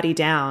sits Blatty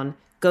down,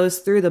 goes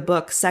through the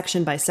book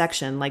section by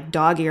section, like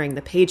dog-earing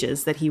the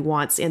pages that he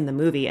wants in the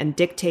movie, and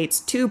dictates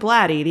to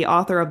Blatty, the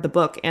author of the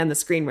book and the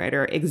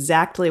screenwriter,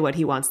 exactly what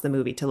he wants the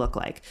movie to look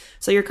like.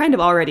 So you're kind of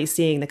already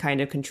seeing the kind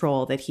of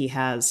control that he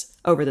has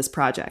over this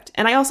project.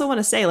 And I also want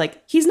to say,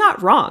 like, he's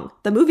not wrong.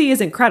 The movie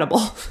is incredible.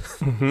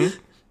 Mm-hmm.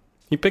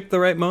 He picked the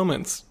right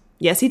moments.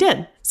 Yes, he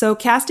did. So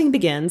casting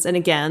begins, and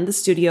again, the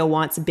studio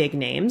wants big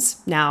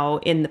names. Now,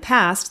 in the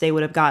past, they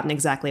would have gotten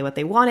exactly what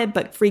they wanted,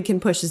 but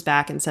Friedkin pushes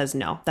back and says,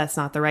 no, that's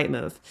not the right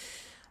move.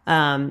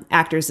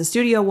 Actors the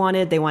studio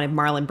wanted, they wanted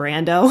Marlon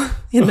Brando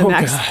in the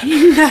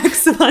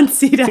Max von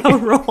Sydow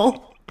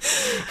role.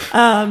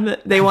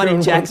 They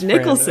wanted Jack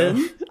Nicholson.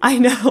 Brando. I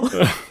know.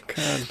 Oh,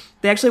 God.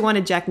 They actually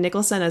wanted Jack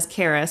Nicholson as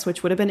Karras,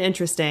 which would have been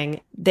interesting.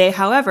 They,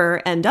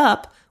 however, end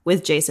up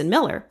with Jason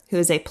Miller, who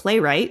is a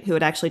playwright who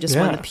had actually just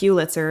won the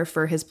Pulitzer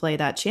for his play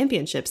that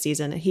championship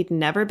season. He'd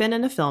never been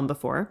in a film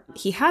before.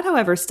 He had,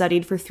 however,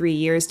 studied for 3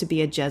 years to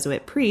be a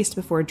Jesuit priest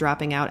before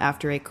dropping out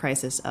after a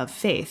crisis of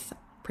faith,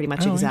 pretty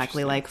much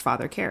exactly like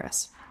Father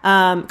Karras.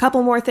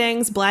 Couple more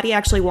things. Blatty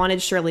actually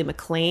wanted Shirley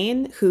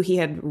MacLaine, who he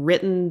had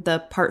written the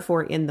part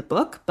for in the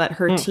book, but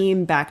her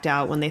team backed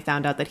out when they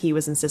found out that he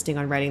was insisting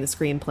on writing the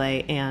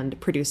screenplay and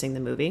producing the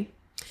movie.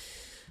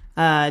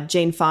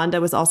 Jane Fonda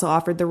was also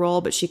offered the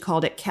role, but she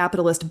called it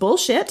capitalist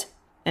bullshit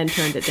and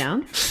turned it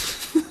down.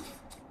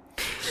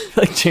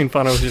 Like Jane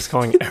Fonda was just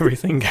calling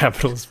everything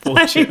capitalist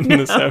bullshit in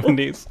the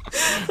 70s.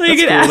 Like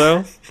That's cool,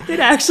 though. It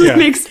actually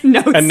makes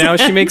no sense. And now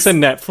she makes a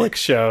Netflix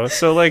show.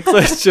 So, like,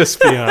 let's just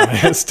be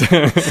honest.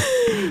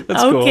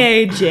 That's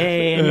okay, cool.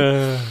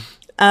 Jane.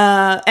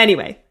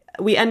 Anyway,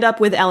 we end up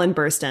with Ellen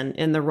Burstyn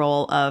in the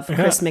role of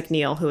Chris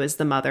McNeil, who is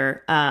the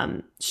mother.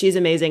 She's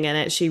amazing in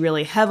it. She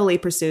really heavily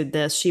pursued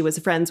this. She was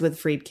friends with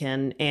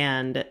Friedkin,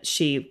 and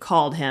she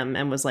called him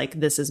and was like,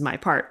 this is my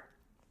part.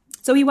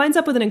 So he winds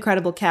up with an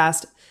incredible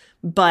cast,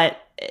 but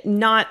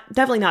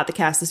definitely not the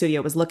cast the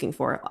studio was looking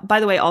for.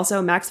 By the way,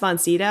 also, Max von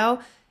Sydow,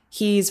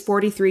 he's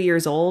 43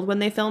 years old when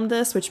they filmed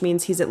this, which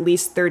means he's at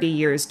least 30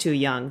 years too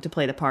young to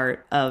play the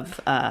part of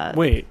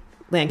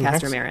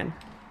Lancaster Marin.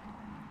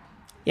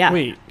 Yeah.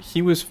 Wait,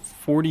 he was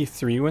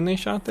 43 when they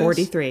shot this?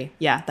 43.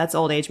 Yeah, that's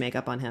old age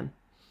makeup on him.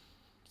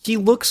 He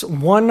looks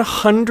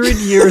 100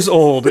 years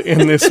old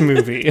in this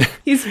movie.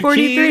 He's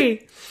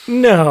 43.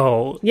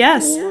 No.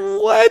 Yes.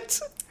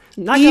 What?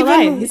 Not gonna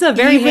lie, he's a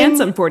very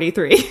handsome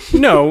 43.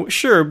 No,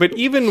 sure, but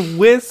even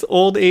with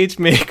old age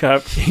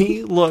makeup,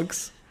 he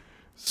looks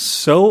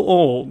so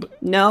old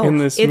in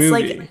this movie. It's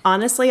like,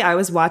 honestly, I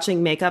was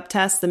watching makeup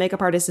tests. The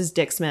makeup artist is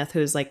Dick Smith,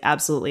 who's like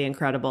absolutely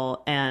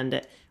incredible,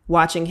 and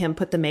watching him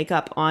put the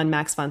makeup on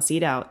Max von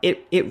Sydow,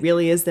 it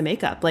really is the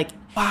makeup. Like,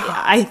 wow.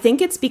 I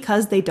think it's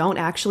because they don't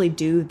actually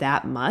do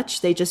that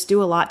much. They just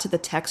do a lot to the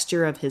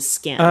texture of his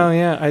skin. Oh,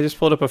 yeah. I just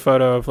pulled up a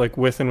photo of like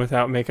with and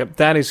without makeup.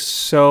 That is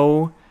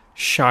so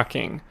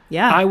shocking.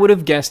 Yeah. I would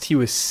have guessed he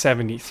was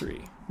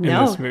 73 in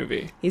this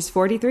movie. He's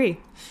 43.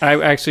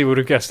 I actually would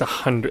have guessed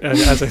 100,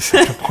 as I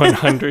said,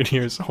 100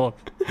 years old.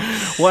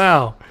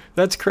 Wow.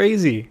 That's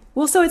crazy.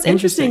 Well, so it's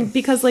interesting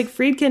because like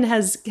Friedkin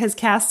has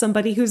cast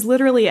somebody who's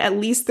literally at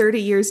least 30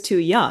 years too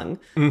young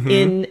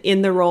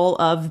in the role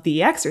of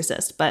the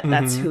Exorcist, but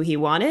that's who he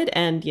wanted,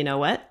 and you know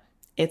what?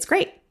 It's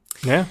great.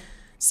 Yeah.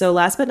 So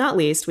last but not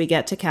least, we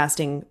get to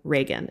casting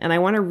Regan, and I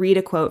want to read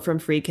a quote from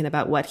Friedkin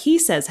about what he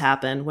says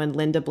happened when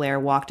Linda Blair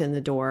walked in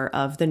the door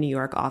of the New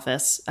York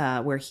office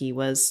where he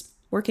was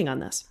working on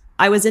this.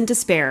 I was in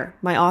despair.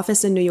 My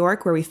office in New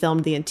York, where we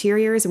filmed the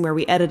interiors and where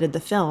we edited the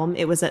film,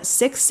 it was at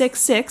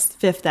 666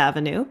 Fifth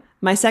Avenue.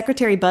 My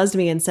secretary buzzed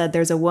me and said,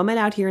 there's a woman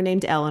out here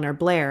named Eleanor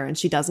Blair, and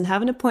she doesn't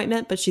have an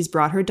appointment, but she's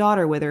brought her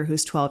daughter with her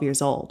who's 12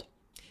 years old.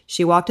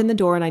 She walked in the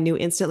door, and I knew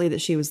instantly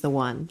that she was the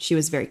one. She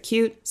was very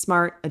cute,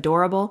 smart,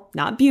 adorable,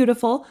 not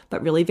beautiful,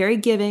 but really very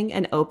giving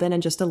and open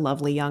and just a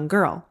lovely young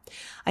girl.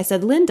 I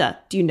said, Linda,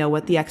 do you know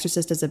what The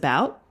Exorcist is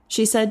about?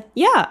 She said,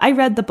 yeah, I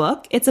read the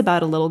book. It's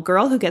about a little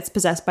girl who gets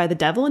possessed by the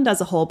devil and does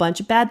a whole bunch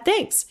of bad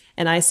things.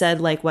 And I said,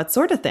 like, what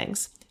sort of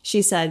things?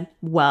 She said,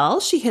 well,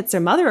 she hits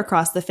her mother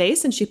across the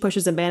face and she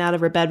pushes a man out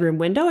of her bedroom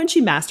window and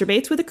she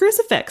masturbates with a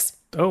crucifix.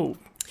 Oh.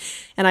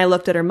 And I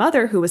looked at her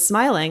mother, who was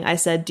smiling. I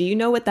said, do you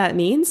know what that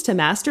means, to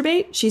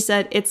masturbate? She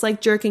said, it's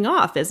like jerking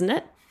off, isn't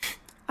it?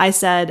 I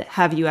said,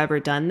 have you ever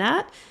done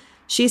that?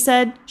 She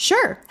said,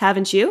 sure,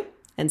 haven't you?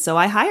 And so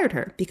I hired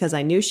her because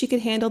I knew she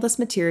could handle this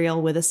material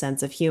with a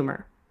sense of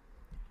humor.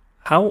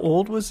 How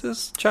old was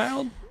this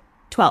child?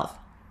 12.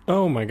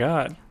 Oh my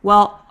God.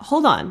 Well,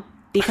 hold on,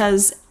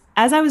 because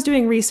as I was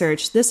doing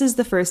research, this is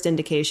the first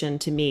indication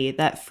to me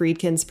that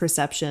Friedkin's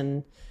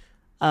perception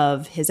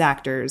of his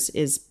actors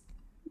is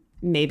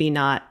maybe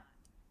not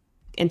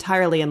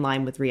entirely in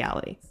line with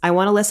reality. I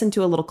want to listen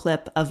to a little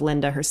clip of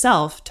Linda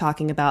herself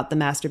talking about the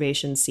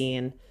masturbation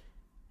scene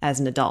as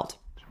an adult.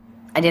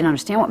 I didn't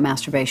understand what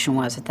masturbation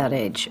was at that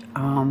age.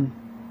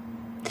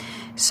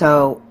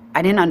 So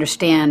I didn't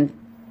understand.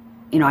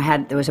 You know,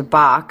 there was a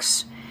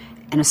box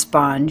and a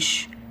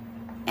sponge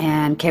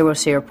and Karo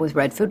syrup with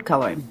red food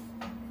coloring.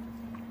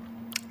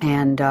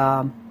 And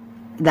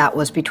that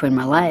was between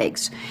my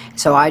legs.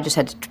 So I just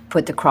had to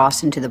put the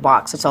cross into the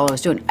box. That's all I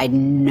was doing. I had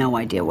no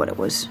idea what it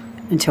was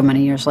until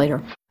many years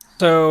later.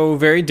 So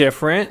very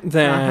different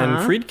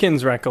than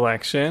Friedkin's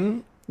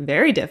recollection.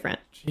 Very different.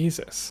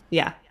 Jesus.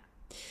 Yeah.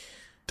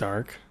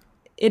 Dark.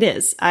 It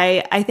is.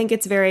 I think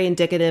it's very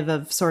indicative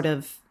of sort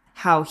of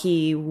how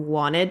he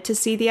wanted to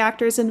see the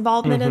actors'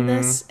 involvement in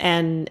this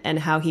and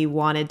how he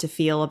wanted to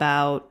feel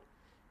about,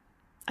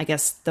 I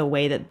guess, the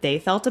way that they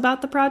felt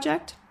about the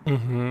project.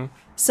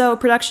 So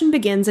production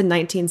begins in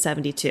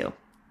 1972.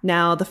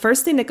 Now, the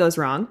first thing that goes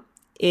wrong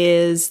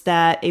is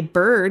that a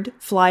bird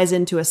flies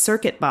into a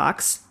circuit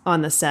box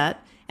on the set,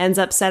 ends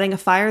up setting a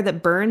fire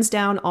that burns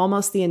down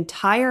almost the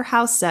entire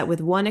house set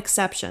with one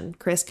exception.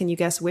 Chris, can you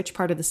guess which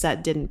part of the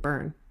set didn't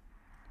burn?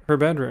 Her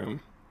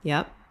bedroom.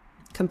 Yep.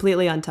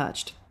 Completely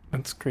untouched.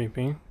 That's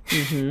creepy.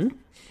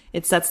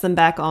 It sets them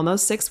back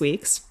almost 6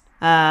 weeks.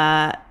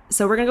 So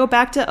we're going to go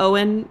back to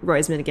Owen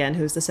Roisman again,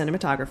 who's the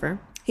cinematographer.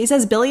 He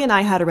says, Billy and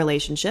I had a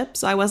relationship,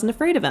 so I wasn't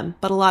afraid of him,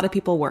 but a lot of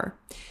people were.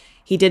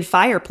 He did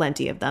fire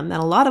plenty of them,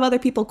 and a lot of other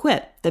people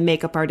quit. The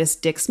makeup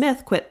artist Dick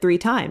Smith quit 3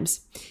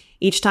 times.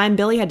 Each time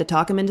Billy had to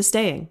talk him into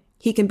staying.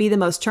 He can be the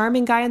most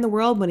charming guy in the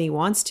world when he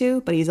wants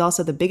to, but he's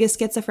also the biggest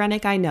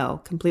schizophrenic I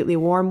know. Completely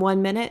warm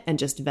 1 minute and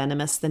just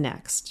venomous the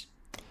next.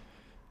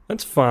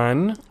 That's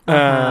fun.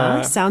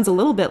 Sounds a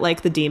little bit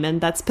like the demon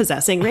that's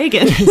possessing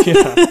Reagan.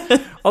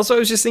 Yeah. Also, I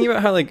was just thinking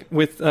about how, like,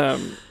 with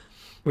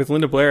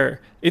Linda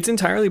Blair, it's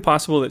entirely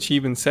possible that she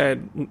even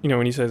said,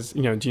 when he says,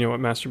 do you know what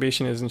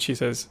masturbation is? And she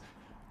says,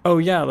 oh,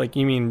 yeah, like,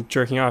 you mean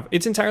jerking off.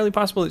 It's entirely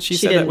possible that she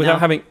said that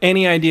without having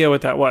any idea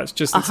what that was,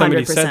 just that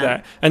somebody 100%. said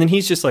that. And then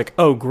he's just like,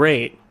 oh,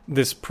 great,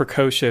 this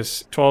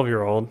precocious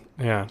 12-year-old.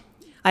 Yeah.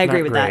 I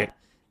agree with great. that.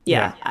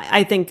 Yeah.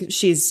 I think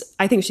she's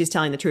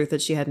telling the truth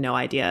that she had no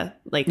idea.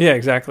 Like, yeah,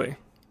 exactly.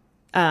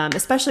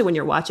 Especially when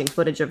you're watching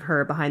footage of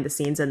her behind the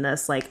scenes in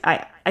this, like,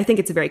 I think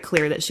it's very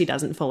clear that she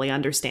doesn't fully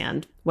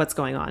understand what's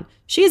going on.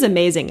 She is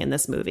amazing in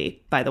this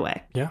movie, by the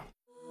way. Yeah.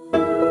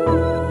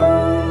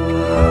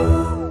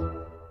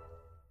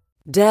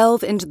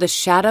 Delve into the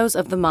shadows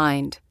of the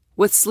mind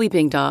with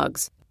Sleeping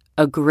Dogs,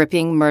 a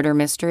gripping murder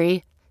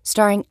mystery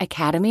starring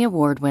Academy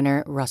Award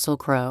winner Russell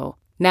Crowe.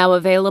 Now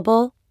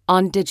available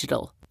on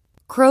digital.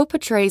 Crowe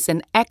portrays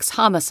an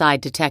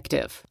ex-homicide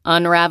detective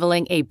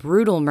unraveling a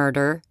brutal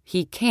murder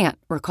he can't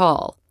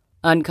recall.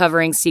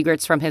 Uncovering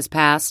secrets from his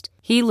past,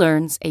 he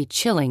learns a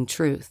chilling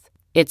truth.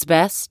 It's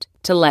best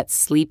to let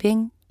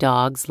sleeping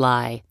dogs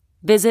lie.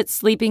 Visit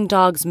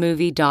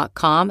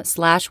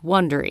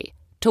sleepingdogsmovie.com/Wondery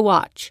to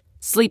watch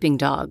Sleeping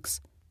Dogs,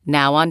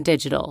 now on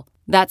digital.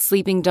 That's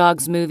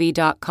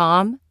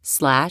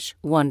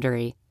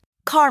sleepingdogsmovie.com/Wondery.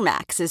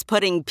 CarMax is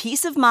putting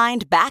peace of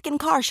mind back in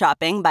car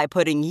shopping by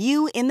putting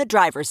you in the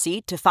driver's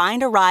seat to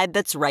find a ride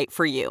that's right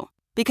for you.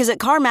 Because at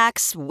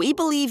CarMax, we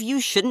believe you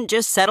shouldn't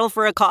just settle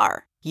for a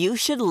car. You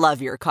should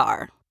love your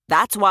car.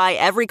 That's why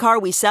every car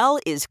we sell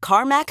is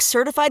CarMax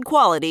certified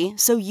quality,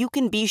 so you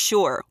can be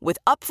sure with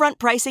upfront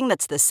pricing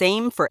that's the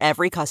same for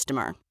every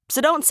customer. So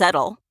don't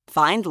settle.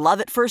 Find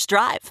love at first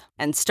drive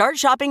and start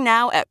shopping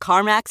now at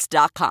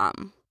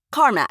CarMax.com.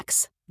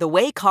 CarMax, the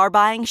way car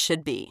buying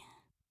should be.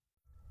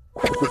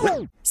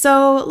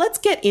 So let's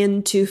get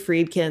into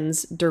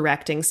Friedkin's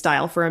directing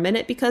style for a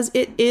minute because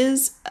it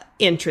is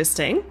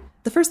interesting.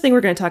 The first thing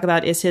we're going to talk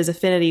about is his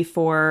affinity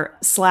for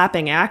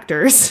slapping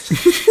actors.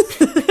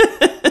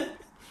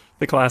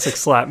 The classic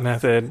slap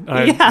method.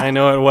 I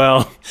know it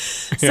well.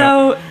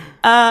 So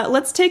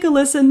let's take a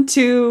listen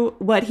to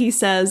what he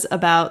says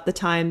about the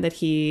time that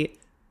he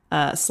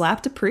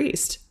slapped a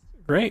priest.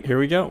 Great, here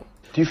we go.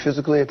 Do you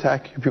physically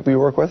attack people you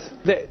work with?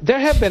 There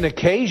have been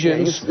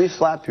occasions. Yeah, you've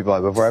slapped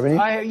people before,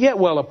 haven't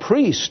you? A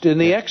priest in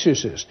The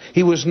Exorcist.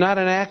 He was not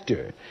an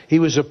actor. He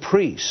was a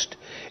priest.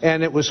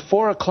 And it was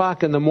 4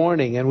 o'clock in the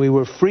morning, and we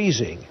were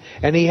freezing.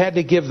 And he had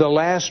to give the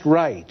last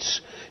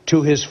rites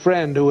to his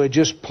friend who had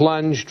just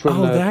plunged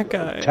from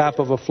the top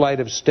of a flight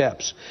of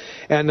steps.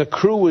 And the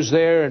crew was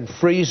there and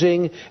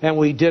freezing, and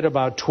we did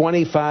about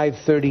 25,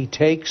 30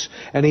 takes,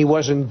 and he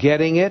wasn't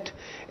getting it.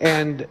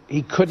 And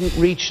he couldn't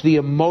reach the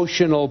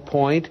emotional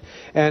point.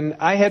 And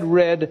I had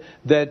read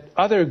that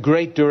other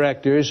great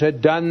directors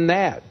had done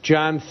that.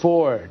 John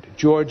Ford,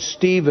 George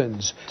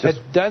Stevens had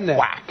done that.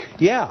 Whack.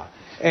 Yeah.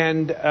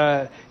 And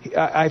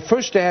I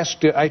first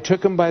asked, I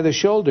took him by the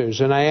shoulders,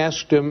 and I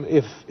asked him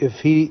if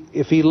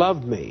he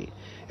loved me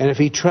and if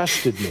he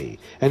trusted me.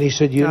 And he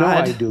said, you know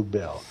I do,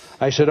 Bill.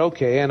 I said,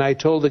 okay. And I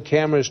told the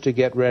cameras to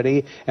get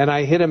ready, and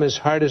I hit him as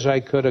hard as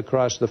I could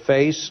across the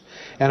face.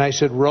 And I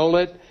said, roll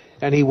it.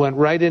 And he went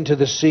right into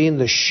the scene.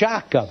 The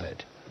shock of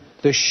it,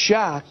 the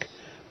shock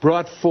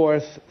brought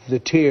forth the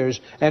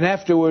tears. And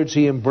afterwards,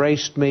 he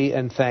embraced me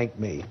and thanked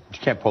me. You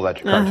can't pull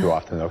that card too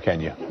often, though, can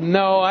you?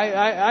 No,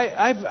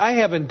 I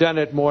haven't done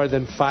it more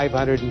than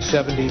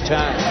 570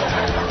 times.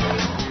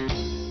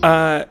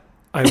 I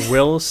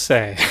will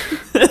say,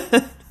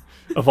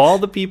 of all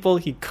the people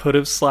he could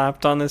have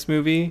slapped on this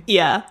movie,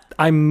 yeah,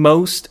 I'm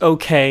most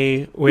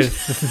okay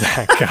with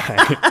that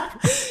guy.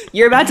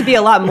 You're about to be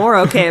a lot more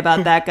okay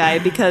about that guy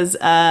because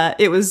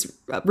it was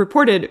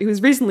reported he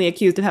was recently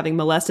accused of having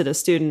molested a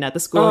student at the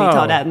school he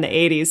taught at in the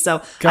 80s.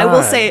 So God. I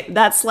will say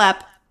that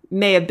slap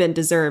may have been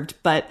deserved,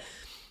 but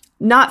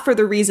not for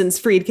the reasons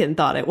Friedkin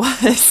thought it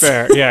was.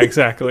 Fair. Yeah,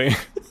 exactly.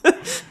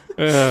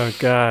 Oh,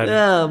 God.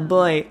 Oh,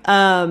 boy.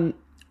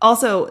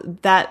 Also,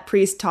 that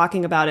priest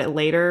talking about it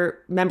later,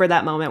 remember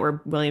that moment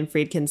where William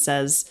Friedkin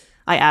says,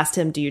 I asked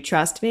him, do you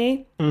trust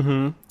me?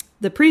 Mm-hmm.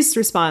 The priest's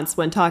response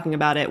when talking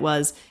about it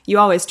was, you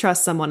always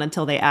trust someone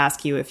until they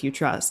ask you if you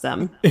trust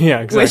them. Yeah,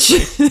 exactly.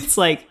 Which, it's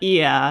like,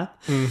 yeah.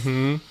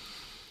 Mm-hmm.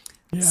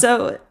 Yeah.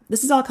 So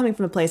this is all coming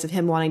from a place of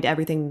him wanting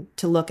everything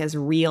to look as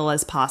real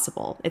as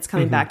possible. It's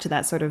coming back to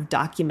that sort of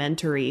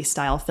documentary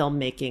style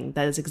filmmaking.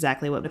 That is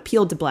exactly what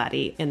appealed to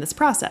Blatty in this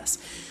process.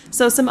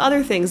 So some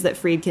other things that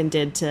Friedkin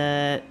did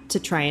to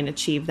try and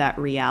achieve that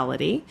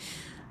reality.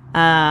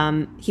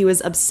 He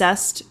was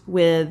obsessed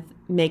with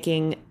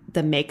making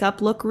the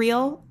makeup look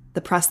real. The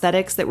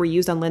prosthetics that were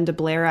used on Linda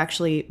Blair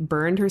actually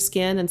burned her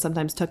skin and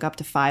sometimes took up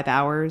to 5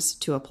 hours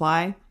to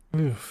apply.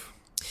 Oof.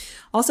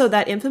 Also,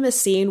 that infamous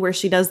scene where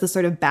she does the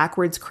sort of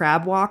backwards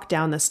crab walk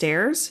down the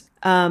stairs,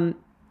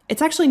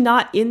 it's actually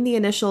not in the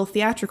initial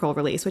theatrical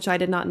release, which I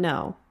did not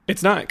know.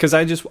 It's not, because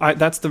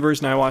that's the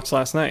version I watched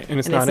last night, and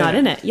it's not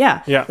in it.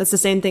 Yeah. Yeah. That's the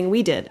same thing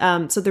we did.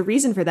 So the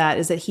reason for that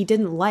is that he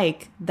didn't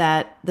like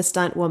that the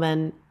stunt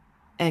woman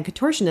and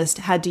contortionist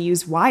had to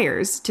use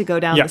wires to go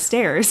down the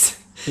stairs.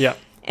 Yeah.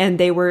 And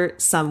they were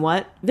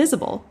somewhat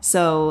visible.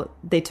 So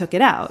they took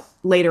it out.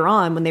 Later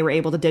on, when they were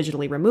able to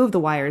digitally remove the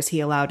wires,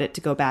 he allowed it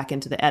to go back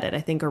into the edit.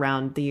 I think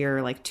around the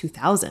year like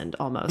 2000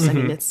 almost. I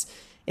mean,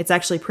 it's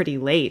actually pretty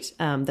late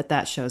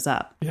that shows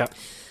up. Yeah.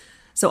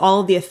 So all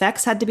of the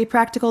effects had to be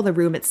practical. The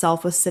room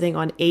itself was sitting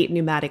on 8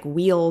 pneumatic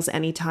wheels.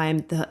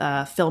 Anytime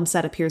the film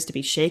set appears to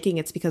be shaking,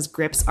 it's because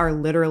grips are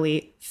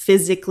literally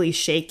physically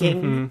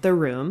shaking the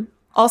room.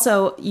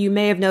 Also, you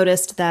may have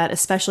noticed that,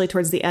 especially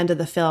towards the end of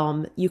the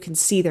film, you can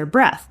see their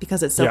breath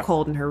because it's so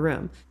cold in her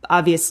room.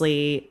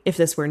 Obviously, if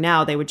this were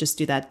now, they would just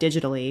do that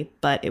digitally,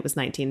 but it was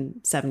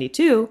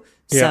 1972,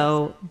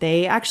 so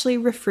they actually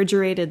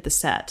refrigerated the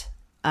set.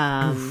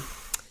 And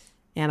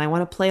I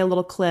want to play a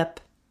little clip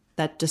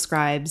that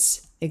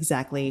describes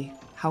exactly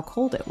how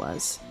cold it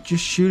was.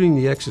 Just shooting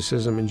the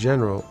exorcism in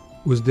general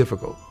was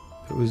difficult.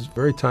 It was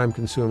very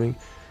time-consuming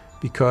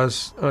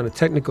because, on a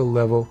technical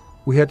level,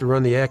 we had to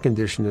run the air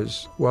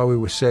conditioners while we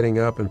were setting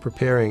up and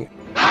preparing.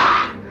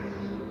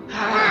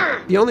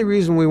 The only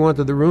reason we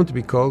wanted the room to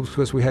be cold was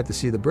because we had to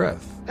see the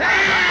breath.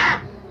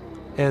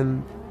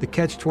 And the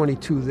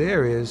catch-22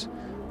 there is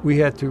we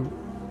had to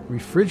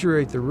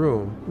refrigerate the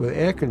room with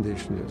air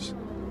conditioners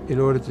in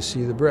order to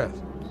see the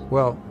breath.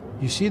 Well,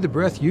 you see the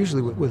breath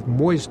usually with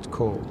moist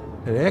cold,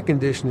 and air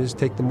conditioners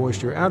take the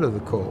moisture out of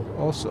the cold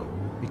also.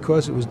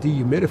 Because it was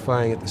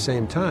dehumidifying at the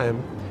same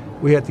time,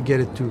 we had to get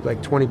it to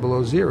like 20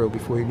 below zero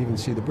before you'd even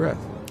see the breath.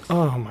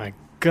 Oh my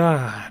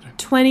God.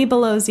 20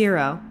 below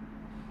zero.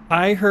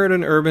 I heard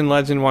an urban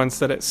legend once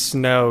that it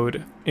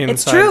snowed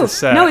inside the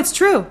set. No, it's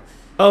true.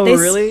 Oh,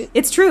 really?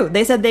 It's true.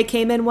 They said they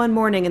came in one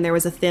morning and there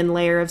was a thin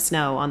layer of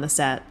snow on the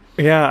set.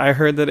 Yeah, I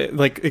heard that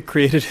it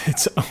created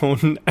its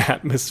own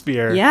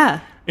atmosphere. Yeah.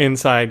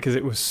 Inside because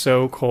it was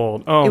so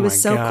cold. Oh my God. It was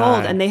so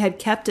cold, and they had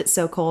kept it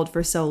so cold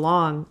for so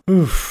long.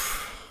 Oof.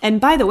 And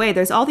by the way,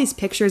 there's all these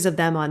pictures of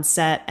them on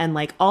set, and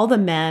like all the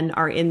men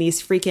are in these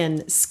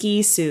freaking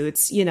ski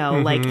suits, you know,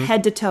 like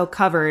head to toe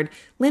covered.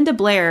 Linda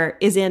Blair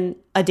is in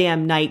a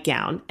damn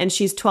nightgown, and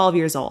she's 12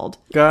 years old.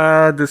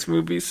 God, this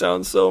movie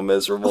sounds so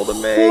miserable to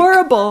make.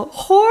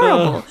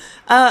 Horrible.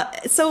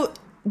 So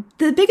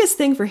the biggest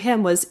thing for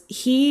him was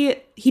he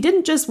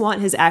didn't just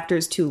want his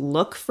actors to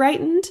look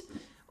frightened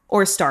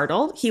or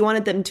startled. He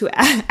wanted them to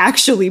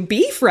actually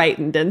be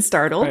frightened and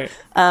startled,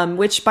 right.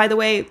 Which, by the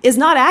way, is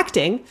not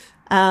acting.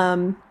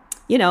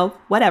 You know,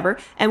 whatever.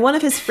 And one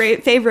of his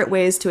favorite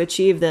ways to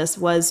achieve this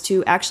was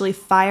to actually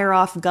fire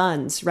off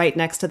guns right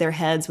next to their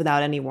heads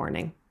without any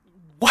warning.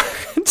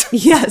 What?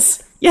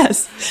 Yes.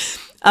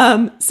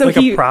 So like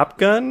a prop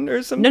gun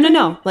or something?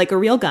 No. Like a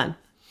real gun.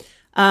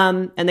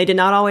 And they did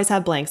not always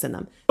have blanks in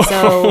them.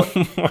 So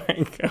oh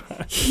my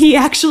God.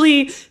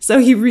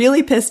 He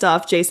really pissed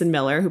off Jason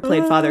Miller, who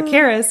played Father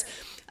Karras.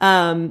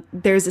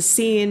 There's a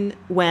scene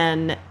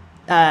when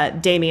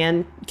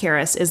Damien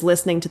Karras is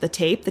listening to the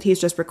tape that he's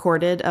just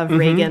recorded of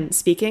Reagan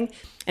speaking.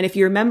 And if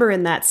you remember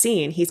in that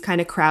scene, he's kind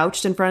of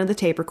crouched in front of the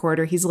tape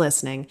recorder. He's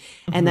listening.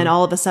 And then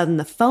all of a sudden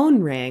the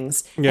phone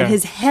rings and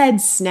his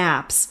head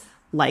snaps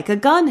like a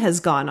gun has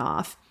gone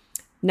off.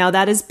 Now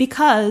that is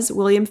because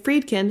William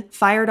Friedkin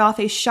fired off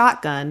a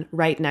shotgun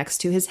right next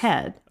to his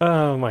head.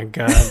 Oh my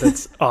God,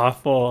 that's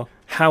awful.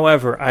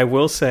 However, I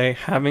will say,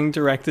 having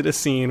directed a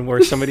scene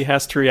where somebody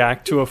has to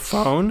react to a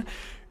phone,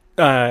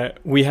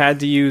 we had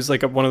to use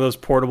like one of those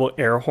portable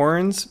air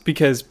horns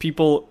because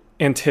people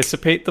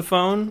anticipate the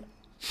phone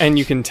and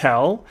you can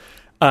tell.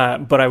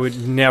 but I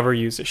would never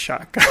use a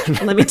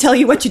shotgun. Let me tell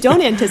you what you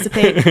don't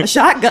anticipate, a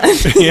shotgun.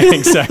 Yeah,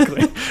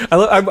 exactly.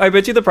 I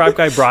bet you the prop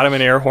guy brought him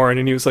an air horn,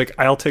 and he was like,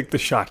 I'll take the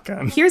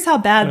shotgun. Here's how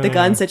bad the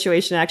gun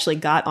situation actually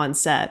got on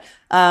set.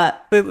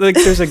 Like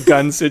there's a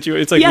gun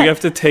situation. It's like we have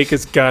to take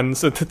his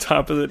guns at the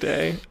top of the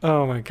day.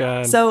 Oh my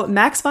God. So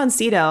Max von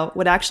Sydow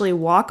would actually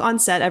walk on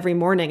set every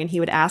morning and he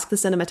would ask the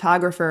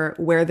cinematographer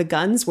where the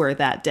guns were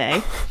that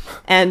day.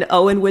 And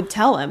Owen would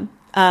tell him.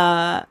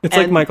 It's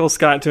like Michael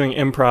Scott doing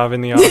improv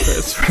in The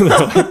Office. Where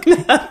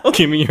they're like,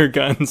 give me your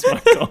guns,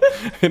 Michael.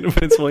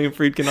 But it's William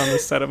Friedkin on the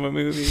set of a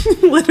movie.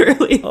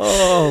 Literally.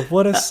 Oh,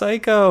 what a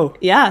psycho.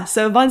 Yeah.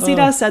 So von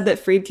Sydow said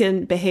that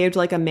Friedkin behaved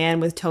like a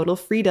man with total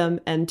freedom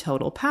and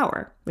total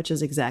power, which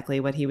is exactly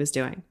what he was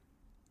doing.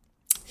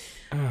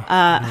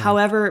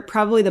 However,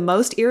 probably the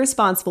most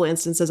irresponsible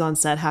instances on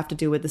set have to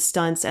do with the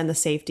stunts and the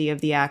safety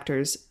of the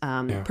actors,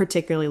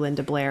 particularly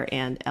Linda Blair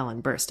and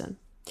Ellen Burstyn.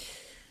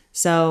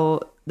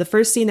 So the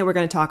first scene that we're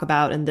going to talk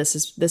about, and this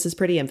is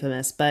pretty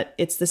infamous, but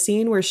it's the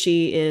scene where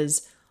she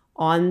is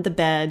on the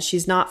bed.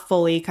 She's not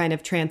fully kind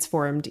of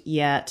transformed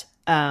yet.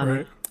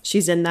 Right.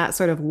 She's in that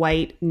sort of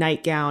white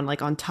nightgown,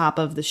 like on top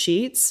of the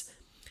sheets,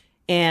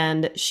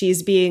 and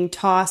she's being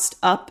tossed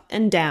up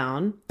and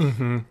down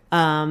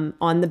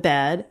on the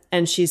bed,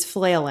 and she's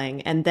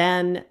flailing. And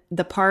then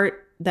the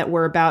part that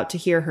we're about to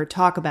hear her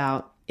talk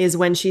about is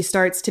when she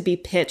starts to be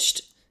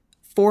pitched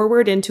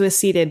forward into a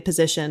seated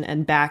position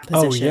and back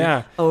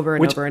position over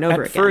and over and over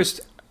again. At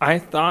first, I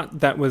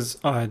thought that was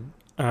a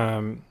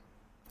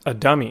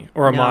dummy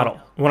or a model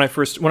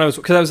because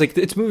I was like,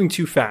 it's moving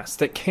too fast.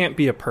 That can't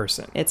be a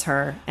person. It's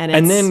her,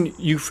 and then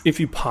if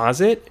you pause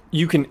it,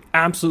 you can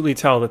absolutely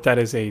tell that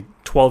is a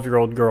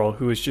 12-year-old girl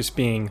who is just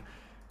being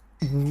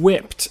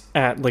whipped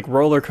at like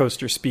roller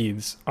coaster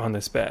speeds on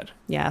this bed.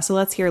 Yeah, so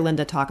let's hear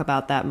Linda talk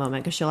about that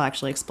moment because she'll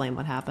actually explain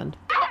what happened.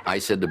 I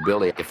said to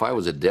Billy, if I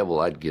was a devil,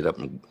 I'd get up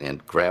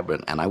and grab her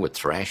and I would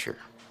thrash her.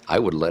 I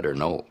would let her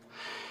know.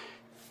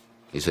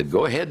 He said,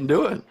 go ahead and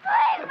do it.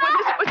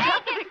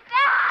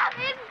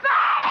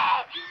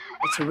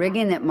 It's a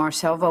rigging that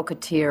Marcel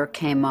Vauquetier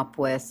came up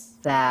with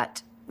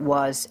that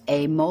was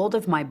a mold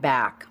of my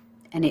back,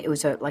 and it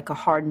was like a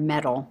hard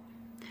metal.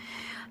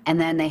 And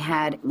then they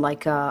had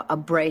like a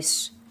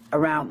brace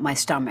around my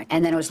stomach,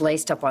 and then it was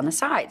laced up on the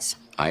sides.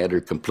 I had her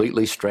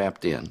completely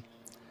strapped in,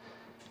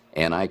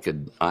 and I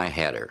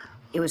had her.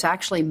 It was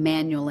actually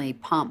manually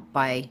pumped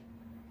by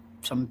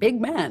some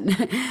big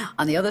man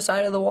on the other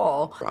side of the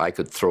wall. I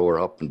could throw her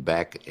up and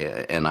back,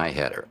 and I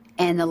had her.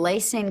 And the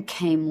lacing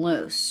came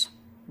loose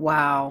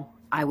while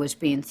I was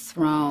being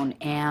thrown,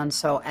 and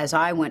so as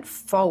I went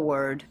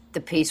forward,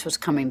 the piece was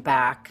coming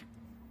back.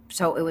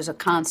 So it was a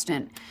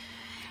constant.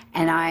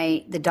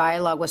 And the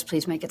dialogue was,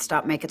 please make it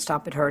stop,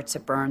 it hurts,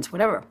 it burns,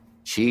 whatever.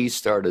 She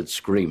started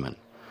screaming.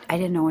 I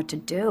didn't know what to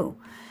do.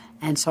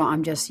 And so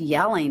I'm just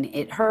yelling,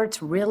 it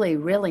hurts really,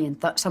 really, and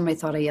somebody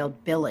thought I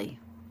yelled Billy.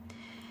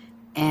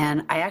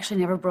 And I actually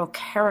never broke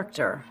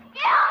character.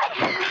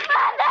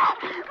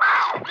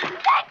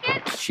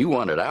 She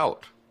wanted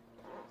out.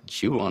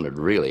 She wanted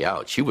really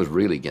out. She was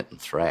really getting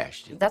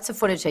thrashed. That's the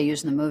footage I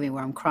use in the movie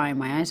where I'm crying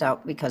my eyes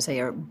out because they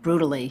are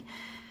brutally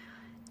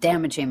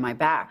damaging my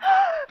back.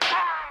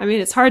 I mean,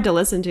 it's hard to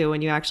listen to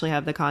when you actually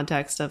have the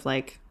context of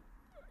like...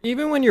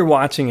 Even when you're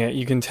watching it,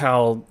 you can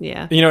tell...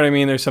 Yeah. You know what I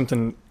mean? There's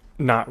something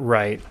not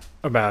right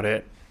about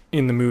it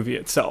in the movie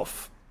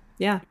itself.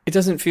 Yeah. It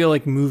doesn't feel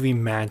like movie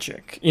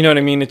magic. You know what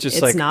I mean? It's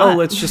just not.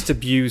 let's just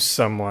abuse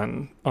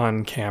someone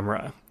on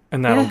camera,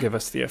 and that'll give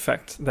us the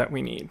effect that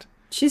we need.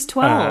 She's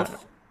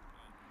 12.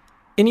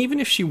 And even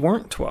if she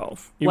weren't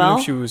 12, even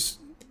if she was...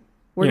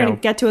 We're going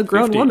to get to a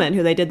grown 50. woman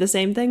who they did the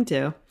same thing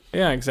to.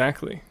 Yeah,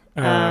 exactly.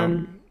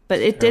 But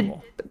it did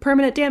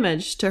permanent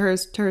damage to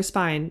her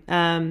spine.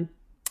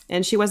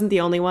 And she wasn't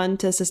the only one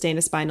to sustain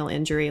a spinal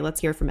injury. Let's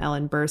hear from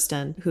Ellen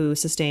Burstyn, who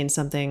sustained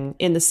something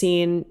in the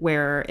scene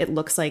where it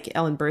looks like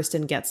Ellen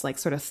Burstyn gets like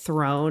sort of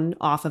thrown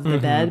off of the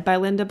bed by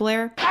Linda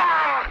Blair.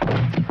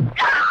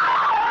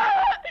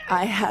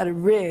 I had a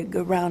rig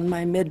around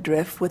my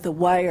midriff with a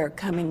wire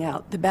coming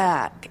out the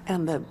back,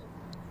 and the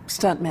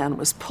stuntman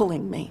was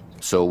pulling me.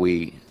 So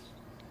we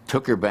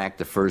took her back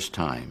the first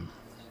time,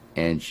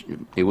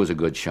 and it was a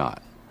good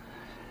shot.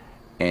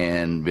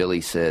 And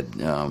Billy said,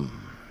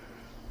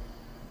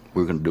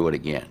 we're going to do it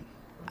again.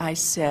 I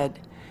said,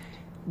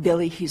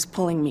 Billy, he's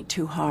pulling me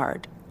too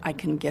hard. I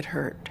can get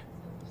hurt.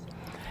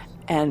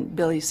 And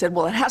Billy said,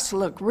 well, it has to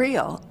look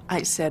real.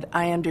 I said,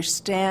 I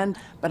understand,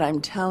 but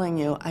I'm telling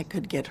you, I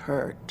could get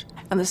hurt.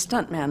 And the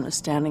stuntman was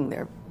standing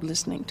there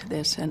listening to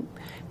this, and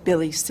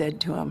Billy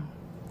said to him,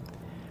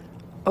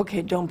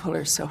 okay, don't pull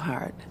her so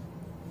hard.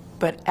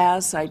 But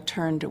as I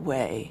turned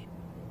away,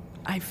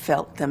 I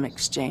felt them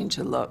exchange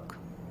a look.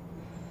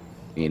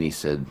 And he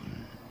said,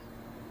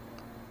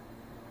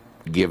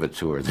 give it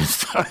to her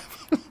this time.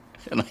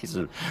 And I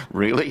said,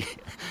 really?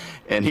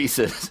 And he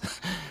says,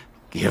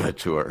 give it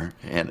to her.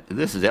 And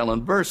this is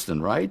Ellen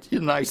Burstyn, right? She's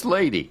a nice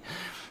lady.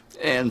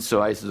 And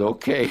so I said,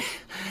 okay.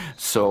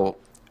 So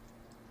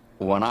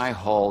when I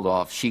hauled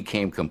off, she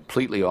came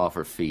completely off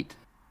her feet.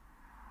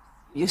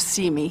 You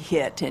see me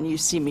hit and you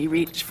see me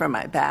reach for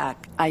my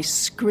back. I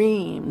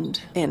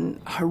screamed in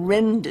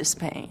horrendous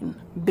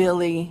pain.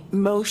 Billy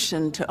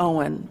motioned to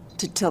Owen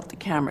to tilt the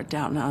camera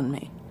down on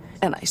me.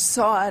 And I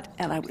saw it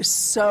and I was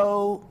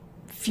so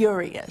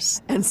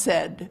furious and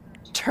said,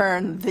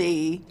 "Turn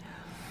the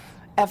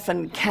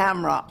effing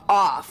camera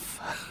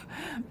off,"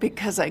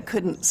 because I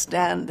couldn't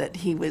stand that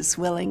he was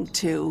willing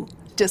to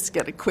just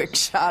get a quick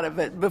shot of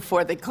it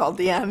before they called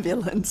the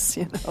ambulance,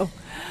 you know.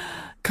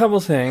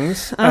 Couple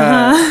things.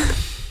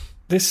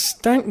 This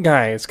stunt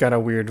guy's got a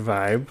weird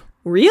vibe.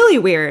 Really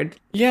weird.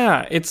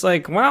 Yeah, it's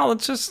like, wow,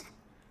 this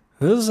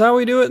is how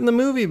we do it in the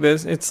movie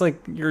business. It's like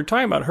you're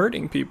talking about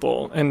hurting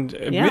people and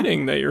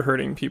admitting that you're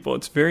hurting people.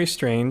 It's very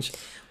strange.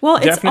 Well,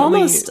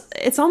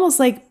 it's almost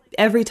like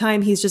every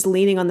time he's just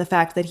leaning on the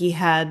fact that he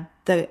had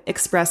the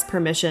express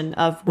permission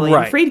of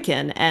William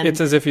Friedkin. And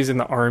it's as if he's in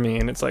the army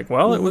and it's like,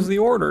 well, it was the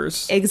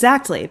orders.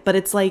 Exactly. But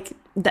it's like,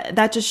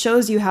 that just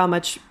shows you how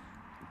much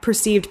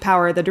perceived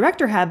power the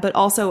director had, but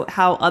also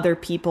how other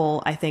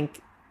people, I think,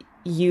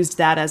 used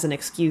that as an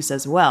excuse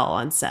as well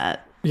on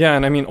set. Yeah,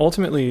 and I mean,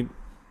 ultimately,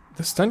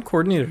 the stunt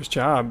coordinator's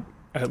job,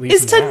 at least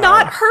is to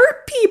not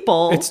hurt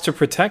people. It's to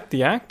protect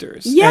the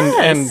actors. Yes.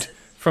 And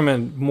from a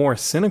more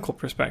cynical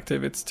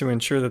perspective, it's to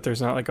ensure that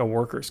there's not like a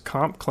workers'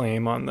 comp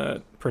claim on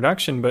the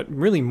production, but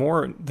really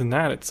more than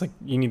that, it's like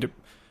you need to...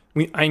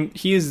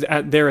 he is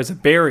there as a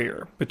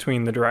barrier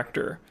between the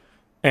director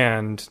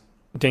and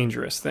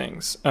dangerous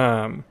things.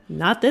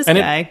 Not this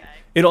guy.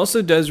 It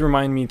also does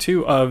remind me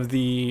too of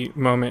the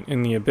moment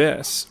in The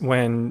Abyss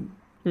when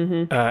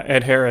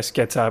Ed Harris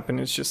gets up and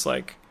it's just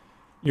like,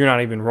 you're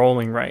not even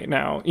rolling right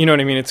now. You know what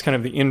I mean? It's kind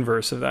of the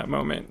inverse of that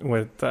moment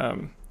with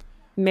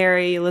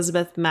Mary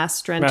Elizabeth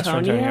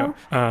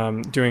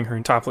Mastrantonio doing her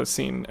topless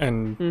scene,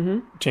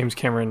 and James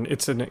Cameron.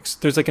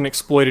 There's like an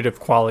exploitative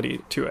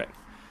quality to it.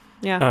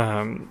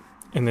 Yeah.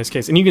 In this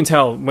case, and you can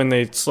tell when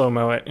they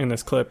slow-mo it in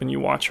this clip and you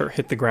watch her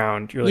hit the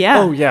ground, you're like,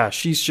 oh yeah,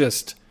 she's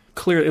just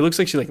clear. It looks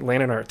like she like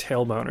landed on her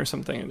tailbone or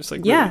something, and just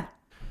like really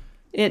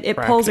it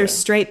pulls her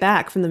straight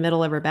back from the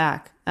middle of her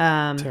back.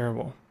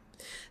 Terrible.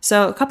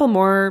 So a couple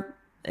more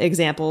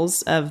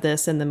examples of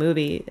this in the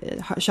movie.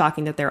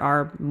 Shocking that there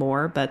are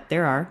more, but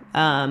there are.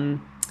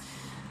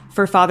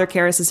 For Father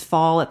Karras's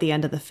fall at the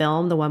end of the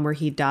film, the one where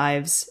he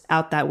dives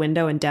out that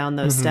window and down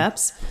those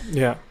steps.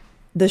 Yeah.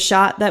 The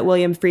shot that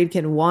William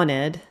Friedkin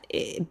wanted,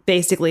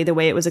 basically the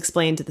way it was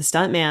explained to the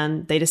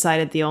stuntman, they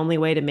decided the only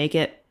way to make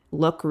it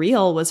look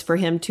real was for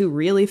him to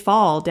really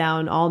fall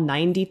down all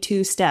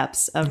 92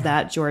 steps of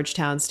that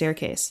Georgetown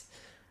staircase.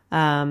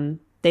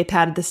 They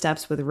padded the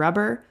steps with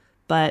rubber,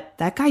 but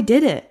that guy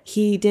did it.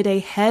 He did a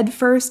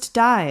head-first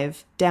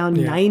dive down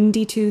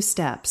 92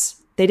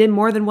 steps. They did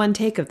more than one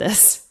take of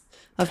this,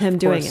 of him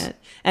doing it.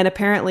 And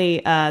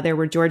apparently there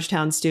were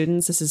Georgetown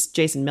students. This is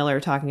Jason Miller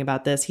talking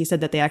about this. He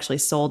said that they actually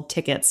sold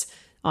tickets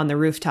on the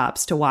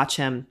rooftops to watch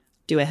him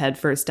do a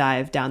head-first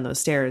dive down those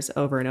stairs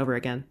over and over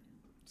again.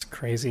 It's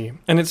crazy.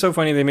 And it's so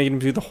funny they made him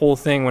do the whole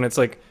thing when it's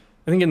like,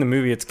 I think in the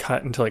movie it's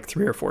cut into like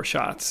 3 or 4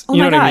 shots. Oh, you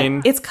know my God. What I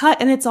mean? It's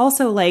cut, and it's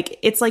also like,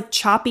 it's like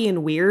choppy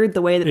and weird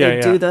the way that they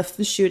do the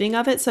shooting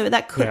of it. So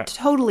that could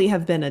totally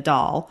have been a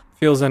doll.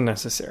 Feels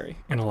unnecessary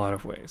in a lot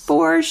of ways.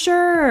 For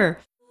sure.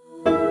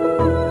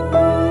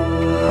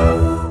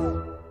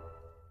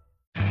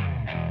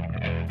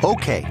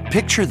 Okay,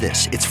 picture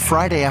this. It's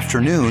Friday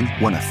afternoon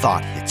when a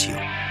thought hits you.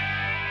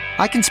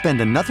 I can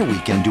spend another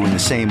weekend doing the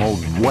same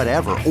old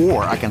whatever,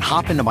 or I can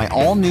hop into my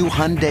all-new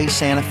Hyundai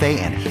Santa Fe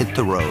and hit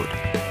the road.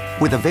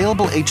 With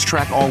available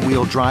H-Track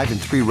all-wheel drive and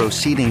 3-row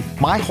seating,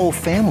 my whole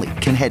family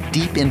can head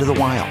deep into the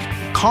wild.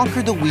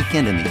 Conquer the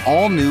weekend in the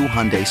all-new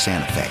Hyundai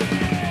Santa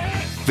Fe.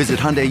 Visit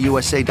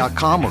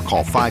HyundaiUSA.com or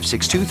call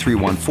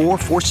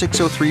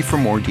 562-314-4603 for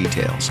more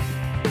details.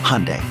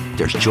 Hyundai,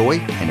 there's joy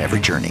in every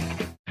journey.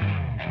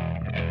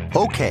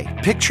 Okay,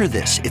 picture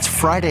this. It's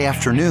Friday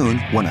afternoon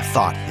when a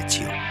thought hits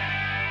you.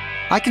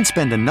 I can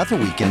spend another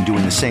weekend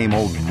doing the same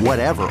old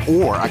whatever,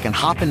 or I can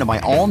hop into my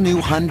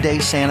all-new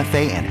Hyundai Santa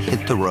Fe and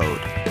hit the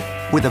road.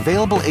 With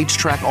available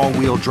H-Track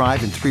all-wheel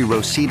drive and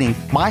 3-row seating,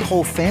 my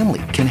whole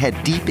family can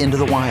head deep into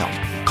the wild.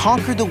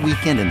 Conquer the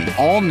weekend in the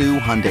all-new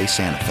Hyundai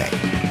Santa Fe.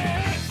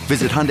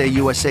 Visit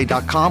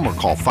HyundaiUSA.com or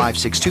call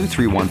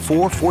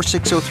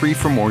 562-314-4603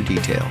 for more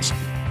details.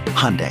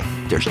 Hyundai,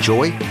 there's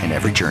joy in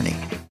every journey.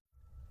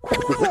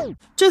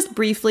 Just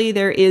briefly,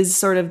 there is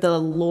sort of the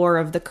lore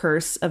of the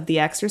curse of The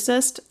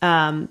Exorcist.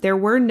 There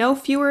were no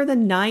fewer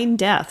than 9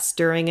 deaths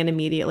during and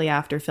immediately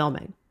after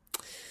filming.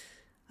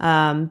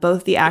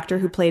 Both the actor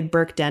who played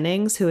Burke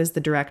Dennings, who is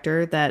the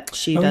director that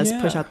she does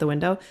push out the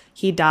window,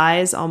 he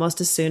dies almost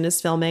as soon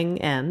as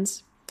filming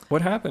ends.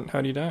 What happened?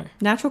 How did he die?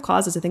 Natural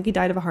causes. I think he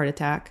died of a heart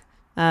attack.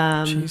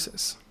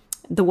 Jesus.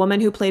 The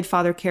woman who played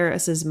Father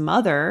Karras's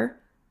mother,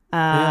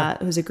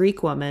 who's a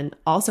Greek woman,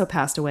 also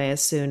passed away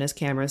as soon as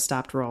cameras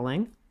stopped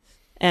rolling.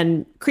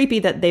 And creepy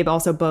that they've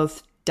also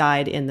both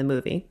died in the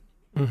movie.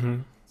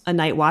 Mm-hmm. A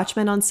night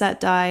watchman on set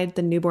died.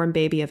 The newborn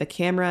baby of a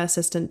camera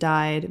assistant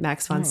died.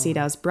 Max von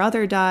Sydow's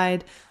brother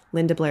died.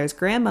 Linda Blair's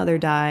grandmother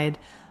died.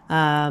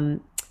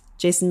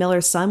 Jason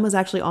Miller's son was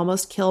actually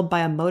almost killed by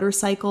a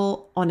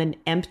motorcycle on an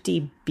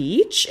empty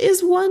beach,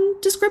 is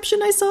one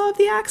description I saw of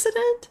the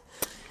accident.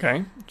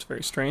 Okay, it's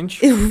very strange.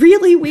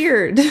 Really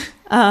weird.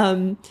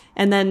 And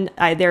then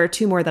there are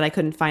two more that I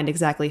couldn't find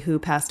exactly who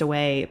passed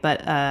away,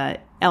 but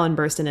Ellen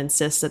Burstyn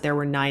insists that there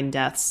were 9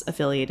 deaths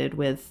affiliated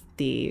with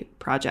the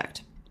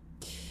project.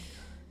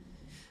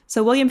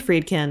 So William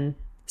Friedkin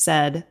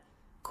said,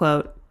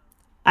 quote,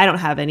 "I don't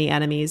have any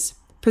enemies.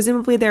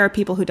 Presumably there are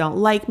people who don't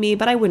like me,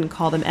 but I wouldn't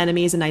call them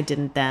enemies, and I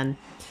didn't then.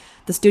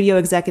 The studio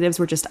executives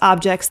were just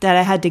objects that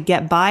I had to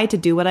get by to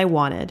do what I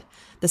wanted.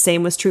 The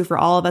same was true for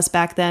all of us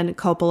back then,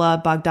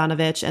 Coppola,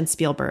 Bogdanovich, and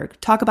Spielberg.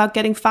 Talk about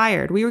getting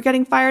fired. We were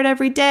getting fired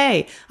every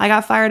day. I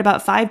got fired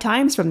about 5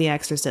 times from The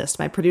Exorcist.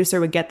 My producer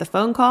would get the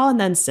phone call and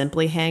then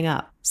simply hang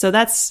up." So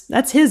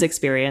that's his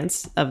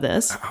experience of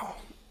this.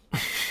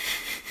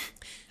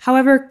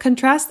 However,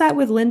 contrast that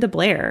with Linda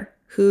Blair,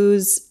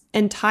 whose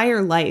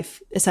entire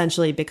life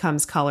essentially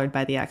becomes colored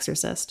by The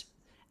Exorcist.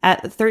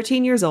 At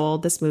 13 years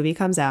old, this movie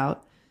comes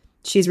out.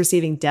 She's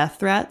receiving death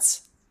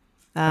threats.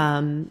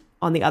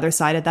 On the other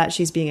side of that,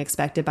 she's being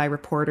expected by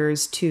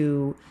reporters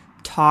to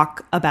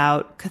talk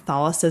about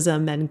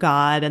Catholicism and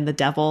God and the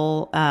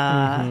devil.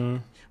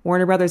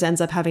 Warner Brothers ends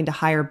up having to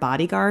hire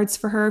bodyguards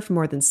for her for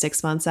more than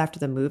 6 months after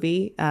the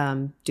movie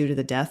due to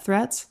the death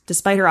threats.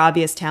 Despite her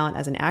obvious talent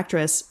as an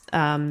actress,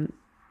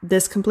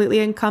 this completely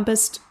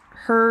encompassed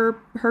her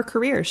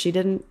career. She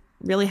didn't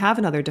really have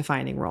another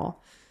defining role.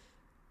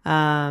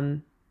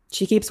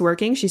 She keeps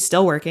working. She's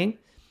still working,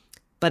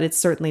 but it's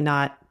certainly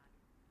not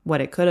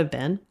what it could have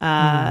been.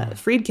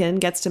 Friedkin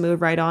gets to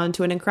move right on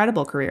to an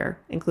incredible career,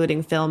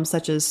 including films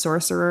such as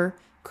Sorcerer,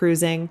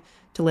 Cruising,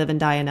 To Live and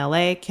Die in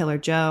LA, Killer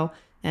Joe,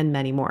 and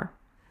many more.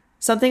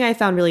 Something I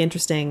found really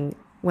interesting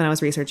when I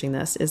was researching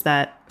this is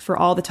that for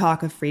all the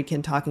talk of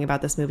Friedkin talking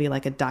about this movie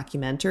like a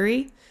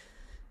documentary,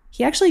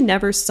 he actually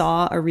never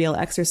saw a real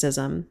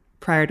exorcism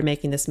prior to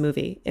making this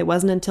movie. It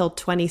wasn't until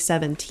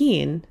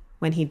 2017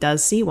 when he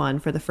does see one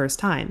for the first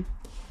time.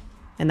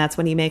 And that's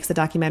when he makes the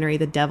documentary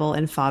The Devil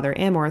and Father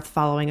Amorth,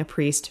 following a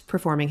priest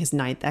performing his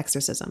 9th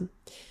exorcism.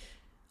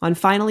 On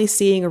finally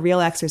seeing a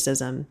real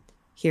exorcism,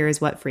 here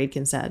is what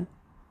Friedkin said.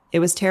 "It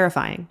was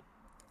terrifying.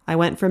 I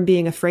went from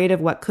being afraid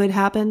of what could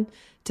happen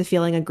to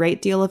feeling a great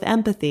deal of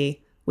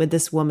empathy with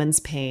this woman's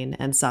pain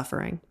and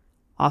suffering."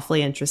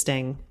 Awfully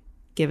interesting,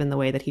 given the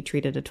way that he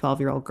treated a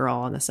 12-year-old girl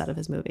on the set of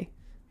his movie.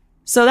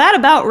 So that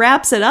about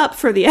wraps it up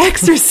for The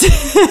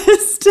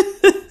Exorcist.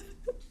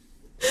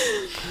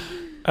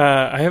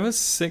 I have a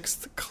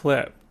 6th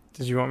clip.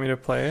 Did you want me to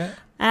play it?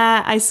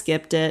 I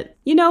skipped it.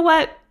 You know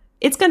what?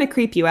 It's going to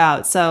creep you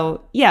out.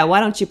 So yeah,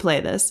 why don't you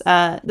play this?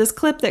 This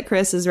clip that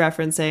Chris is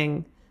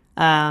referencing,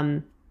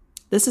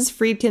 this is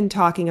Friedkin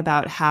talking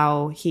about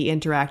how he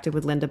interacted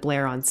with Linda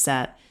Blair on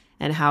set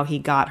and how he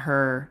got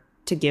her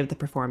to give the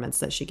performance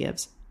that she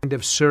gives. Kind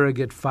of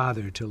surrogate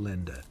father to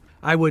Linda.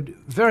 I would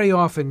very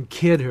often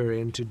kid her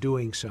into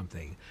doing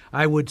something.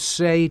 I would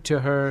say to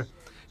her,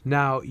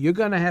 "Now, you're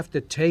going to have to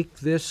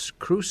take this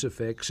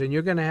crucifix and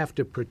you're going to have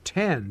to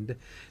pretend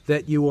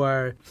that you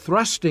are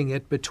thrusting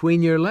it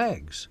between your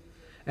legs."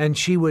 And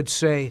she would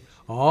say,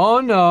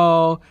 "Oh,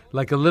 no,"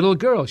 like a little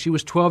girl. She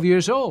was 12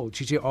 years old.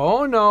 She'd say,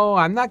 "Oh, no,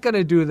 I'm not going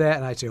to do that."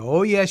 And I'd say,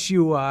 "Oh, yes,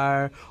 you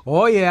are.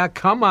 Oh, yeah,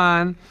 come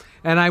on."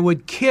 And I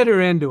would kid her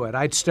into it.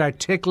 I'd start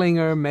tickling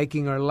her,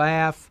 making her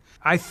laugh.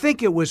 I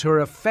think it was her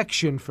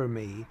affection for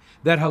me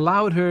that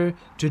allowed her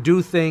to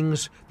do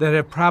things that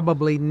have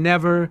probably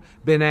never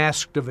been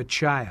asked of a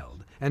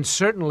child, and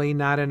certainly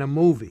not in a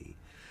movie.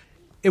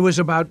 It was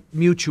about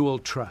mutual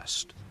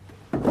trust.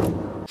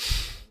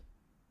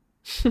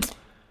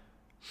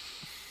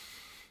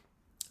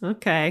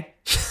 Okay.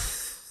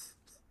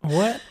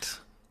 What?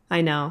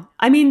 I know.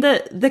 I mean,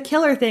 the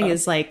killer thing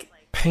is like...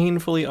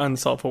 Painfully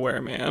unself-aware,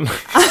 man.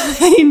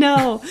 I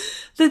know.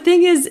 The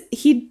thing is,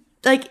 he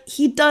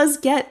does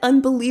get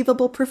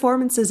unbelievable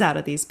performances out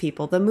of these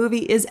people. The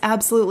movie is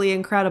absolutely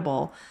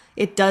incredible.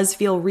 It does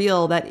feel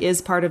real. That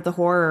is part of the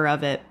horror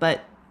of it.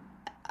 But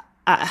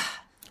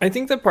I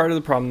think that part of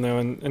the problem, though,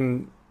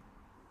 and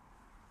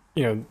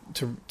you know,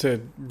 to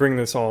bring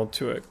this all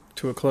to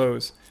a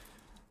close,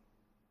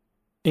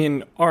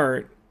 in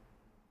art,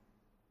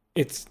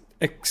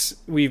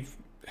 we've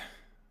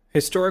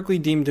historically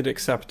deemed it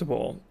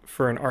acceptable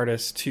for an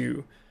artist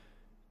to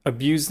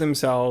abuse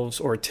themselves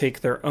or take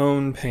their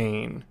own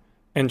pain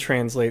and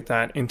translate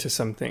that into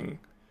something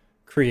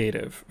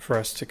creative for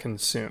us to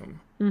consume.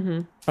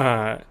 Mm-hmm.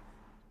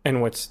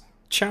 And what's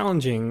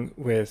challenging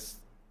with,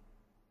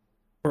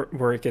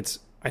 where it gets,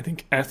 I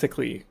think,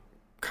 ethically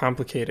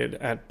complicated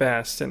at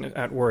best and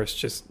at worst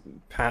just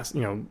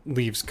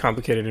leaves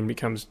complicated and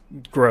becomes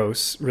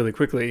gross really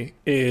quickly,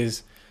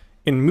 is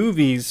in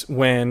movies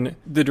when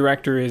the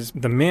director is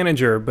the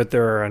manager, but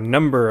there are a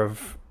number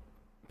of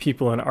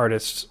people and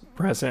artists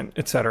present,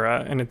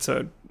 etc., and it's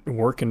a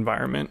work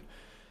environment,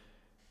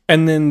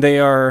 and then they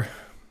are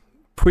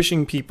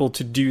pushing people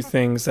to do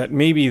things that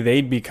maybe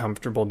they'd be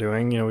comfortable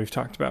doing. You know, we've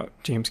talked about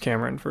James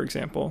Cameron, for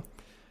example,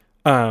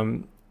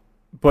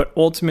 but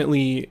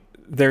ultimately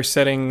they're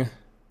setting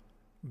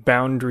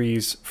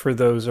boundaries for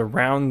those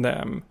around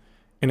them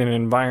in an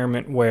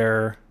environment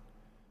where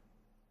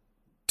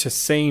to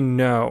say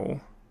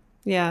no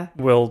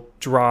will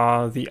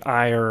draw the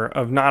ire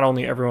of not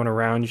only everyone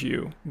around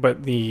you,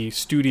 but the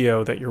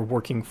studio that you're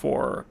working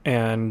for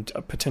and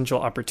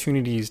potential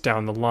opportunities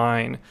down the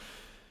line.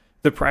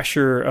 The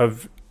pressure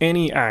of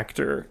any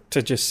actor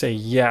to just say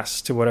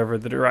yes to whatever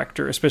the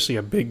director, especially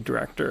a big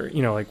director,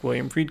 like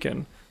William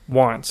Friedkin,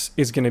 wants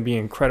is going to be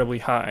incredibly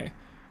high.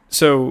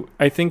 So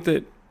I think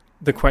that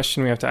the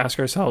question we have to ask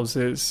ourselves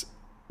is,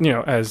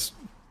 as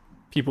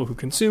people who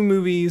consume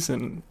movies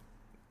and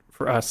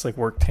for us, like,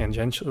 work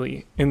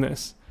tangentially in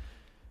this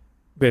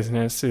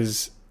business,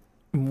 is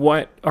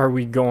what are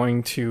we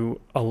going to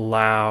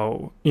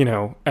allow,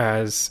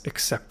 as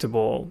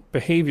acceptable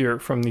behavior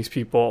from these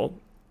people?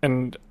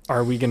 And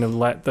are we going to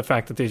let the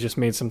fact that they just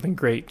made something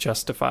great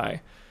justify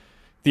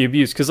the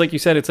abuse? Because like you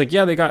said, it's like,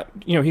 yeah, they got,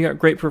 he got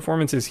great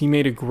performances. He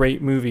made a great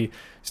movie.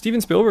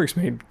 Steven Spielberg's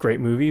made great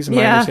movies. And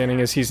my understanding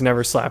is he's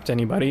never slapped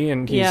anybody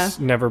and he's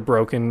never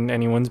broken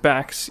anyone's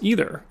backs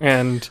either.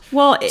 And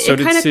so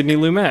did Sidney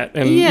Lumet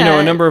and,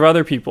 a number of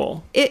other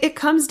people. It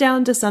comes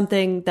down to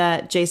something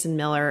that Jason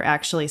Miller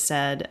actually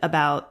said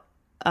about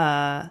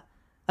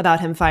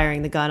him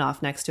firing the gun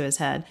off next to his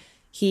head.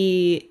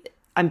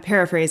 I'm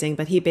paraphrasing,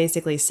 but he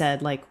basically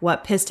said, like,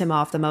 what pissed him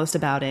off the most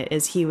about it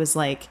is he was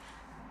like,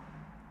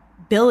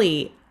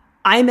 Billy,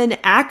 I'm an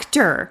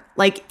actor.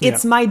 Like,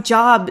 it's my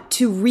job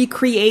to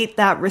recreate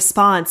that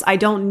response. I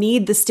don't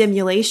need the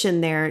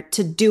stimulation there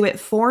to do it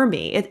for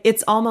me.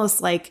 It's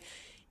almost like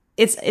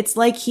it's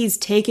like he's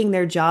taking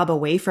their job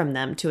away from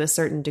them to a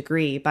certain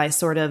degree by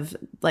sort of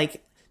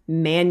like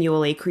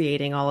manually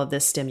creating all of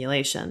this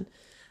stimulation.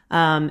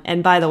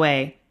 And by the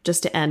way,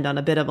 just to end on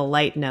a bit of a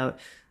light note,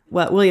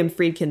 what William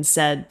Friedkin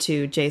said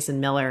to Jason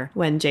Miller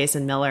when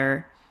Jason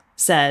Miller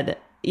said,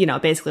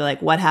 basically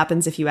like, what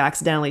happens if you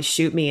accidentally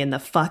shoot me in the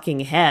fucking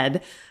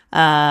head?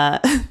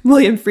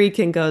 William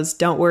Friedkin goes,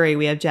 don't worry,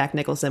 we have Jack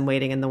Nicholson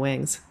waiting in the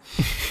wings.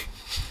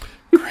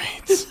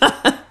 Great.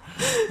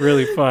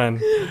 Really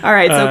fun. All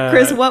right, so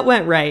Chris, what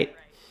went right?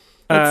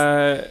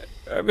 What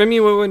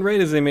went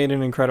right is they made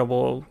an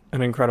incredible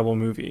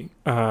movie.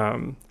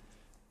 And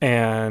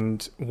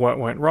what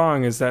went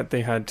wrong is that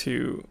they had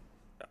to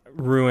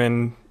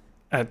ruin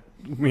at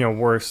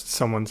worst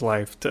someone's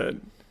life to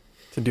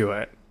do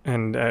it,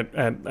 and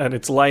at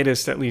its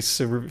lightest at least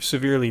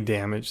severely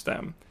damage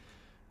them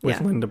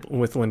with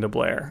Linda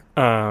Blair.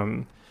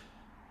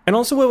 And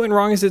also what went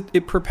wrong is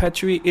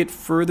it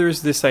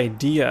furthers this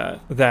idea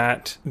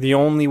that the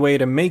only way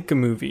to make a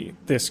movie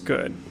this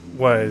good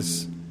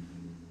was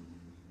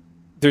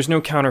there's no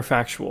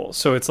counterfactual.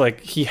 So it's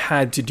like he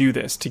had to do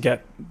this to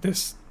get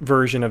this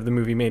version of the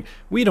movie made.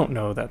 We don't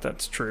know that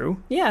that's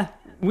true. Yeah.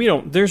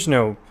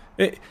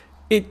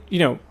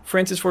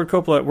 Francis Ford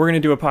Coppola, we're going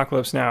to do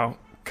Apocalypse Now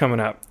coming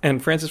up.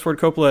 And Francis Ford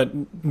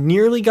Coppola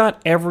nearly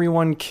got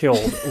everyone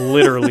killed,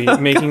 literally,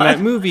 making that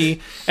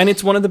movie. And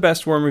it's one of the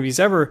best war movies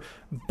ever.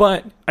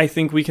 But I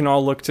think we can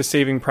all look to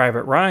Saving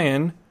Private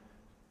Ryan,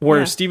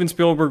 where Steven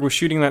Spielberg was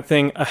shooting that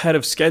thing ahead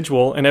of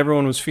schedule and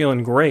everyone was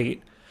feeling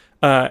great,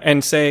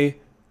 and say,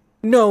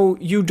 no,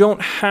 you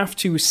don't have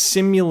to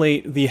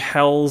simulate the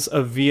hells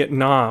of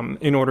Vietnam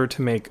in order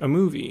to make a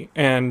movie.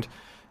 And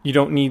you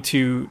don't need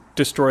to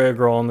destroy a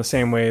girl in the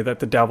same way that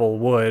the devil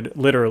would,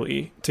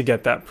 literally, to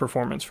get that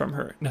performance from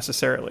her,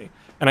 necessarily.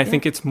 And I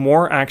think it's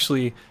more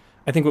actually,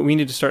 I think what we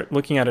need to start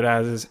looking at it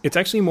as is, it's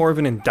actually more of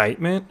an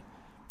indictment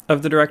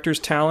of the director's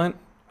talent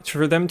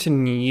for them to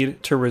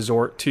need to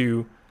resort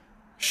to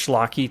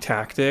schlocky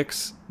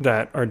tactics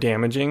that are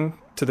damaging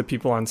to the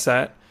people on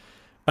set,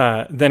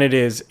 than it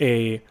is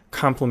a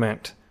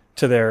compliment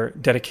to their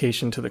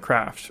dedication to the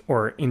craft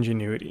or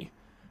ingenuity.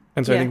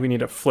 And so I think we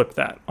need to flip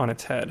that on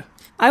its head.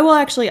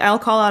 I'll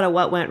call out a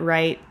what went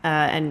right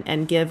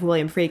and give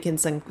William Friedkin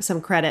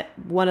some credit.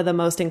 One of the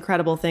most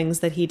incredible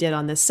things that he did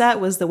on this set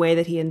was the way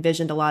that he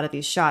envisioned a lot of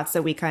these shots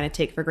that we kind of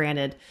take for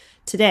granted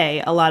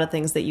today. A lot of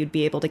things that you'd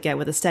be able to get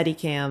with a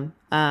Steadicam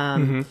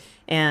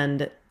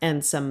and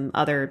some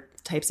other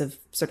types of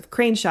sort of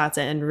crane shots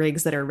and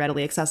rigs that are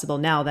readily accessible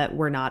now that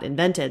were not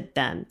invented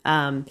then.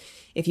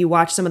 If you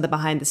watch some of the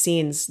behind the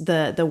scenes,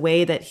 the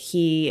way that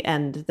he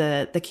and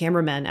the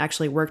cameramen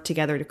actually worked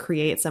together to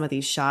create some of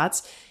these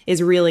shots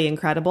is really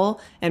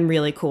incredible and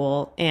really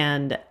cool.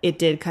 And it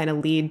did kind of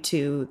lead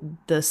to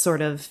the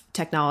sort of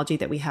technology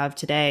that we have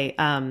today.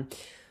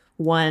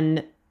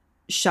 One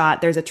shot,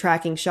 there's a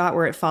tracking shot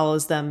where it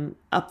follows them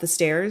up the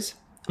stairs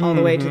all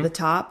the way to the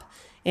top.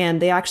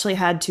 And they actually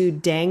had to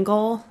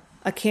dangle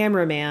a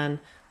cameraman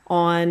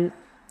on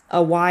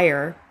a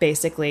wire,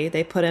 basically.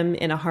 They put him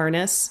in a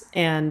harness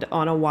and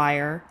on a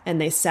wire, and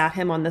they sat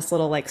him on this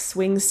little like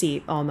swing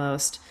seat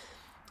almost.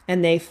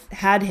 And they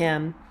had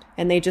him,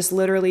 and they just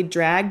literally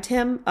dragged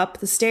him up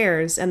the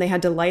stairs, and they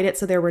had to light it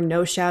so there were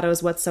no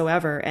shadows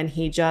whatsoever. And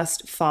he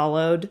just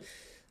followed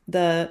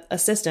the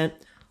assistant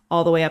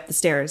all the way up the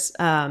stairs.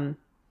 And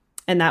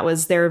that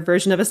was their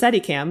version of a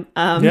Steadicam.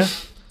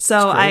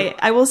 So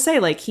I will say,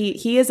 like,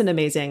 he is an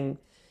amazing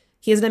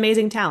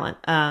talent.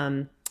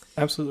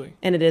 Absolutely.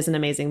 And it is an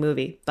amazing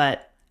movie,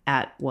 but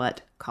at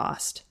what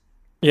cost?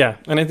 Yeah,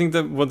 and I think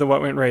that what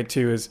went right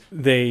too is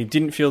they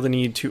didn't feel the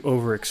need to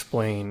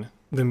over-explain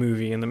the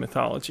movie and the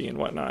mythology and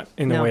whatnot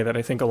in the way that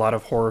I think a lot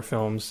of horror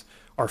films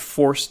are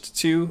forced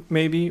to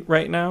maybe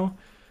right now.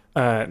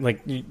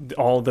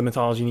 All the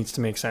mythology needs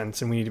to make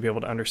sense and we need to be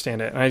able to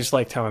understand it. And I just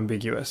liked how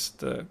ambiguous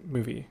the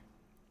movie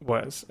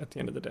was at the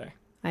end of the day.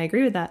 I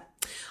agree with that.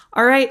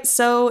 All right,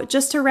 so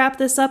just to wrap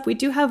this up, we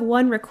do have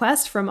one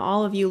request from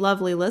all of you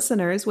lovely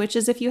listeners, which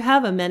is if you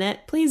have a minute,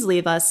 please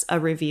leave us a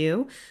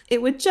review.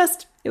 It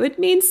would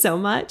mean so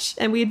much,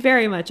 and we'd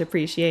very much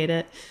appreciate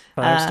it.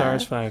 5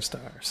 stars, 5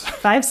 stars.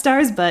 5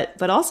 stars, but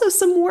also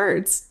some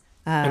words.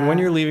 And when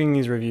you're leaving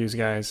these reviews,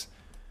 guys,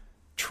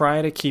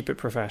 try to keep it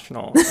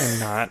professional and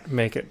not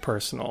make it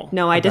personal.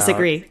 No, I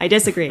disagree.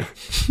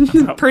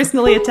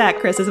 Personally attack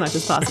Chris as much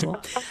as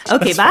possible.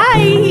 Okay,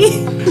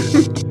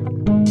 bye!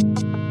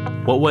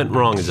 What Went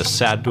Wrong is a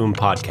Sad Boom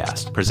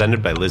podcast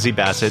presented by Lizzie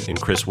Bassett and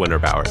Chris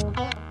Winterbauer.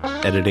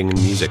 Editing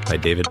and music by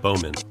David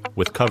Bowman,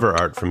 with cover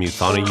art from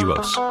Euthana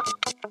Uos.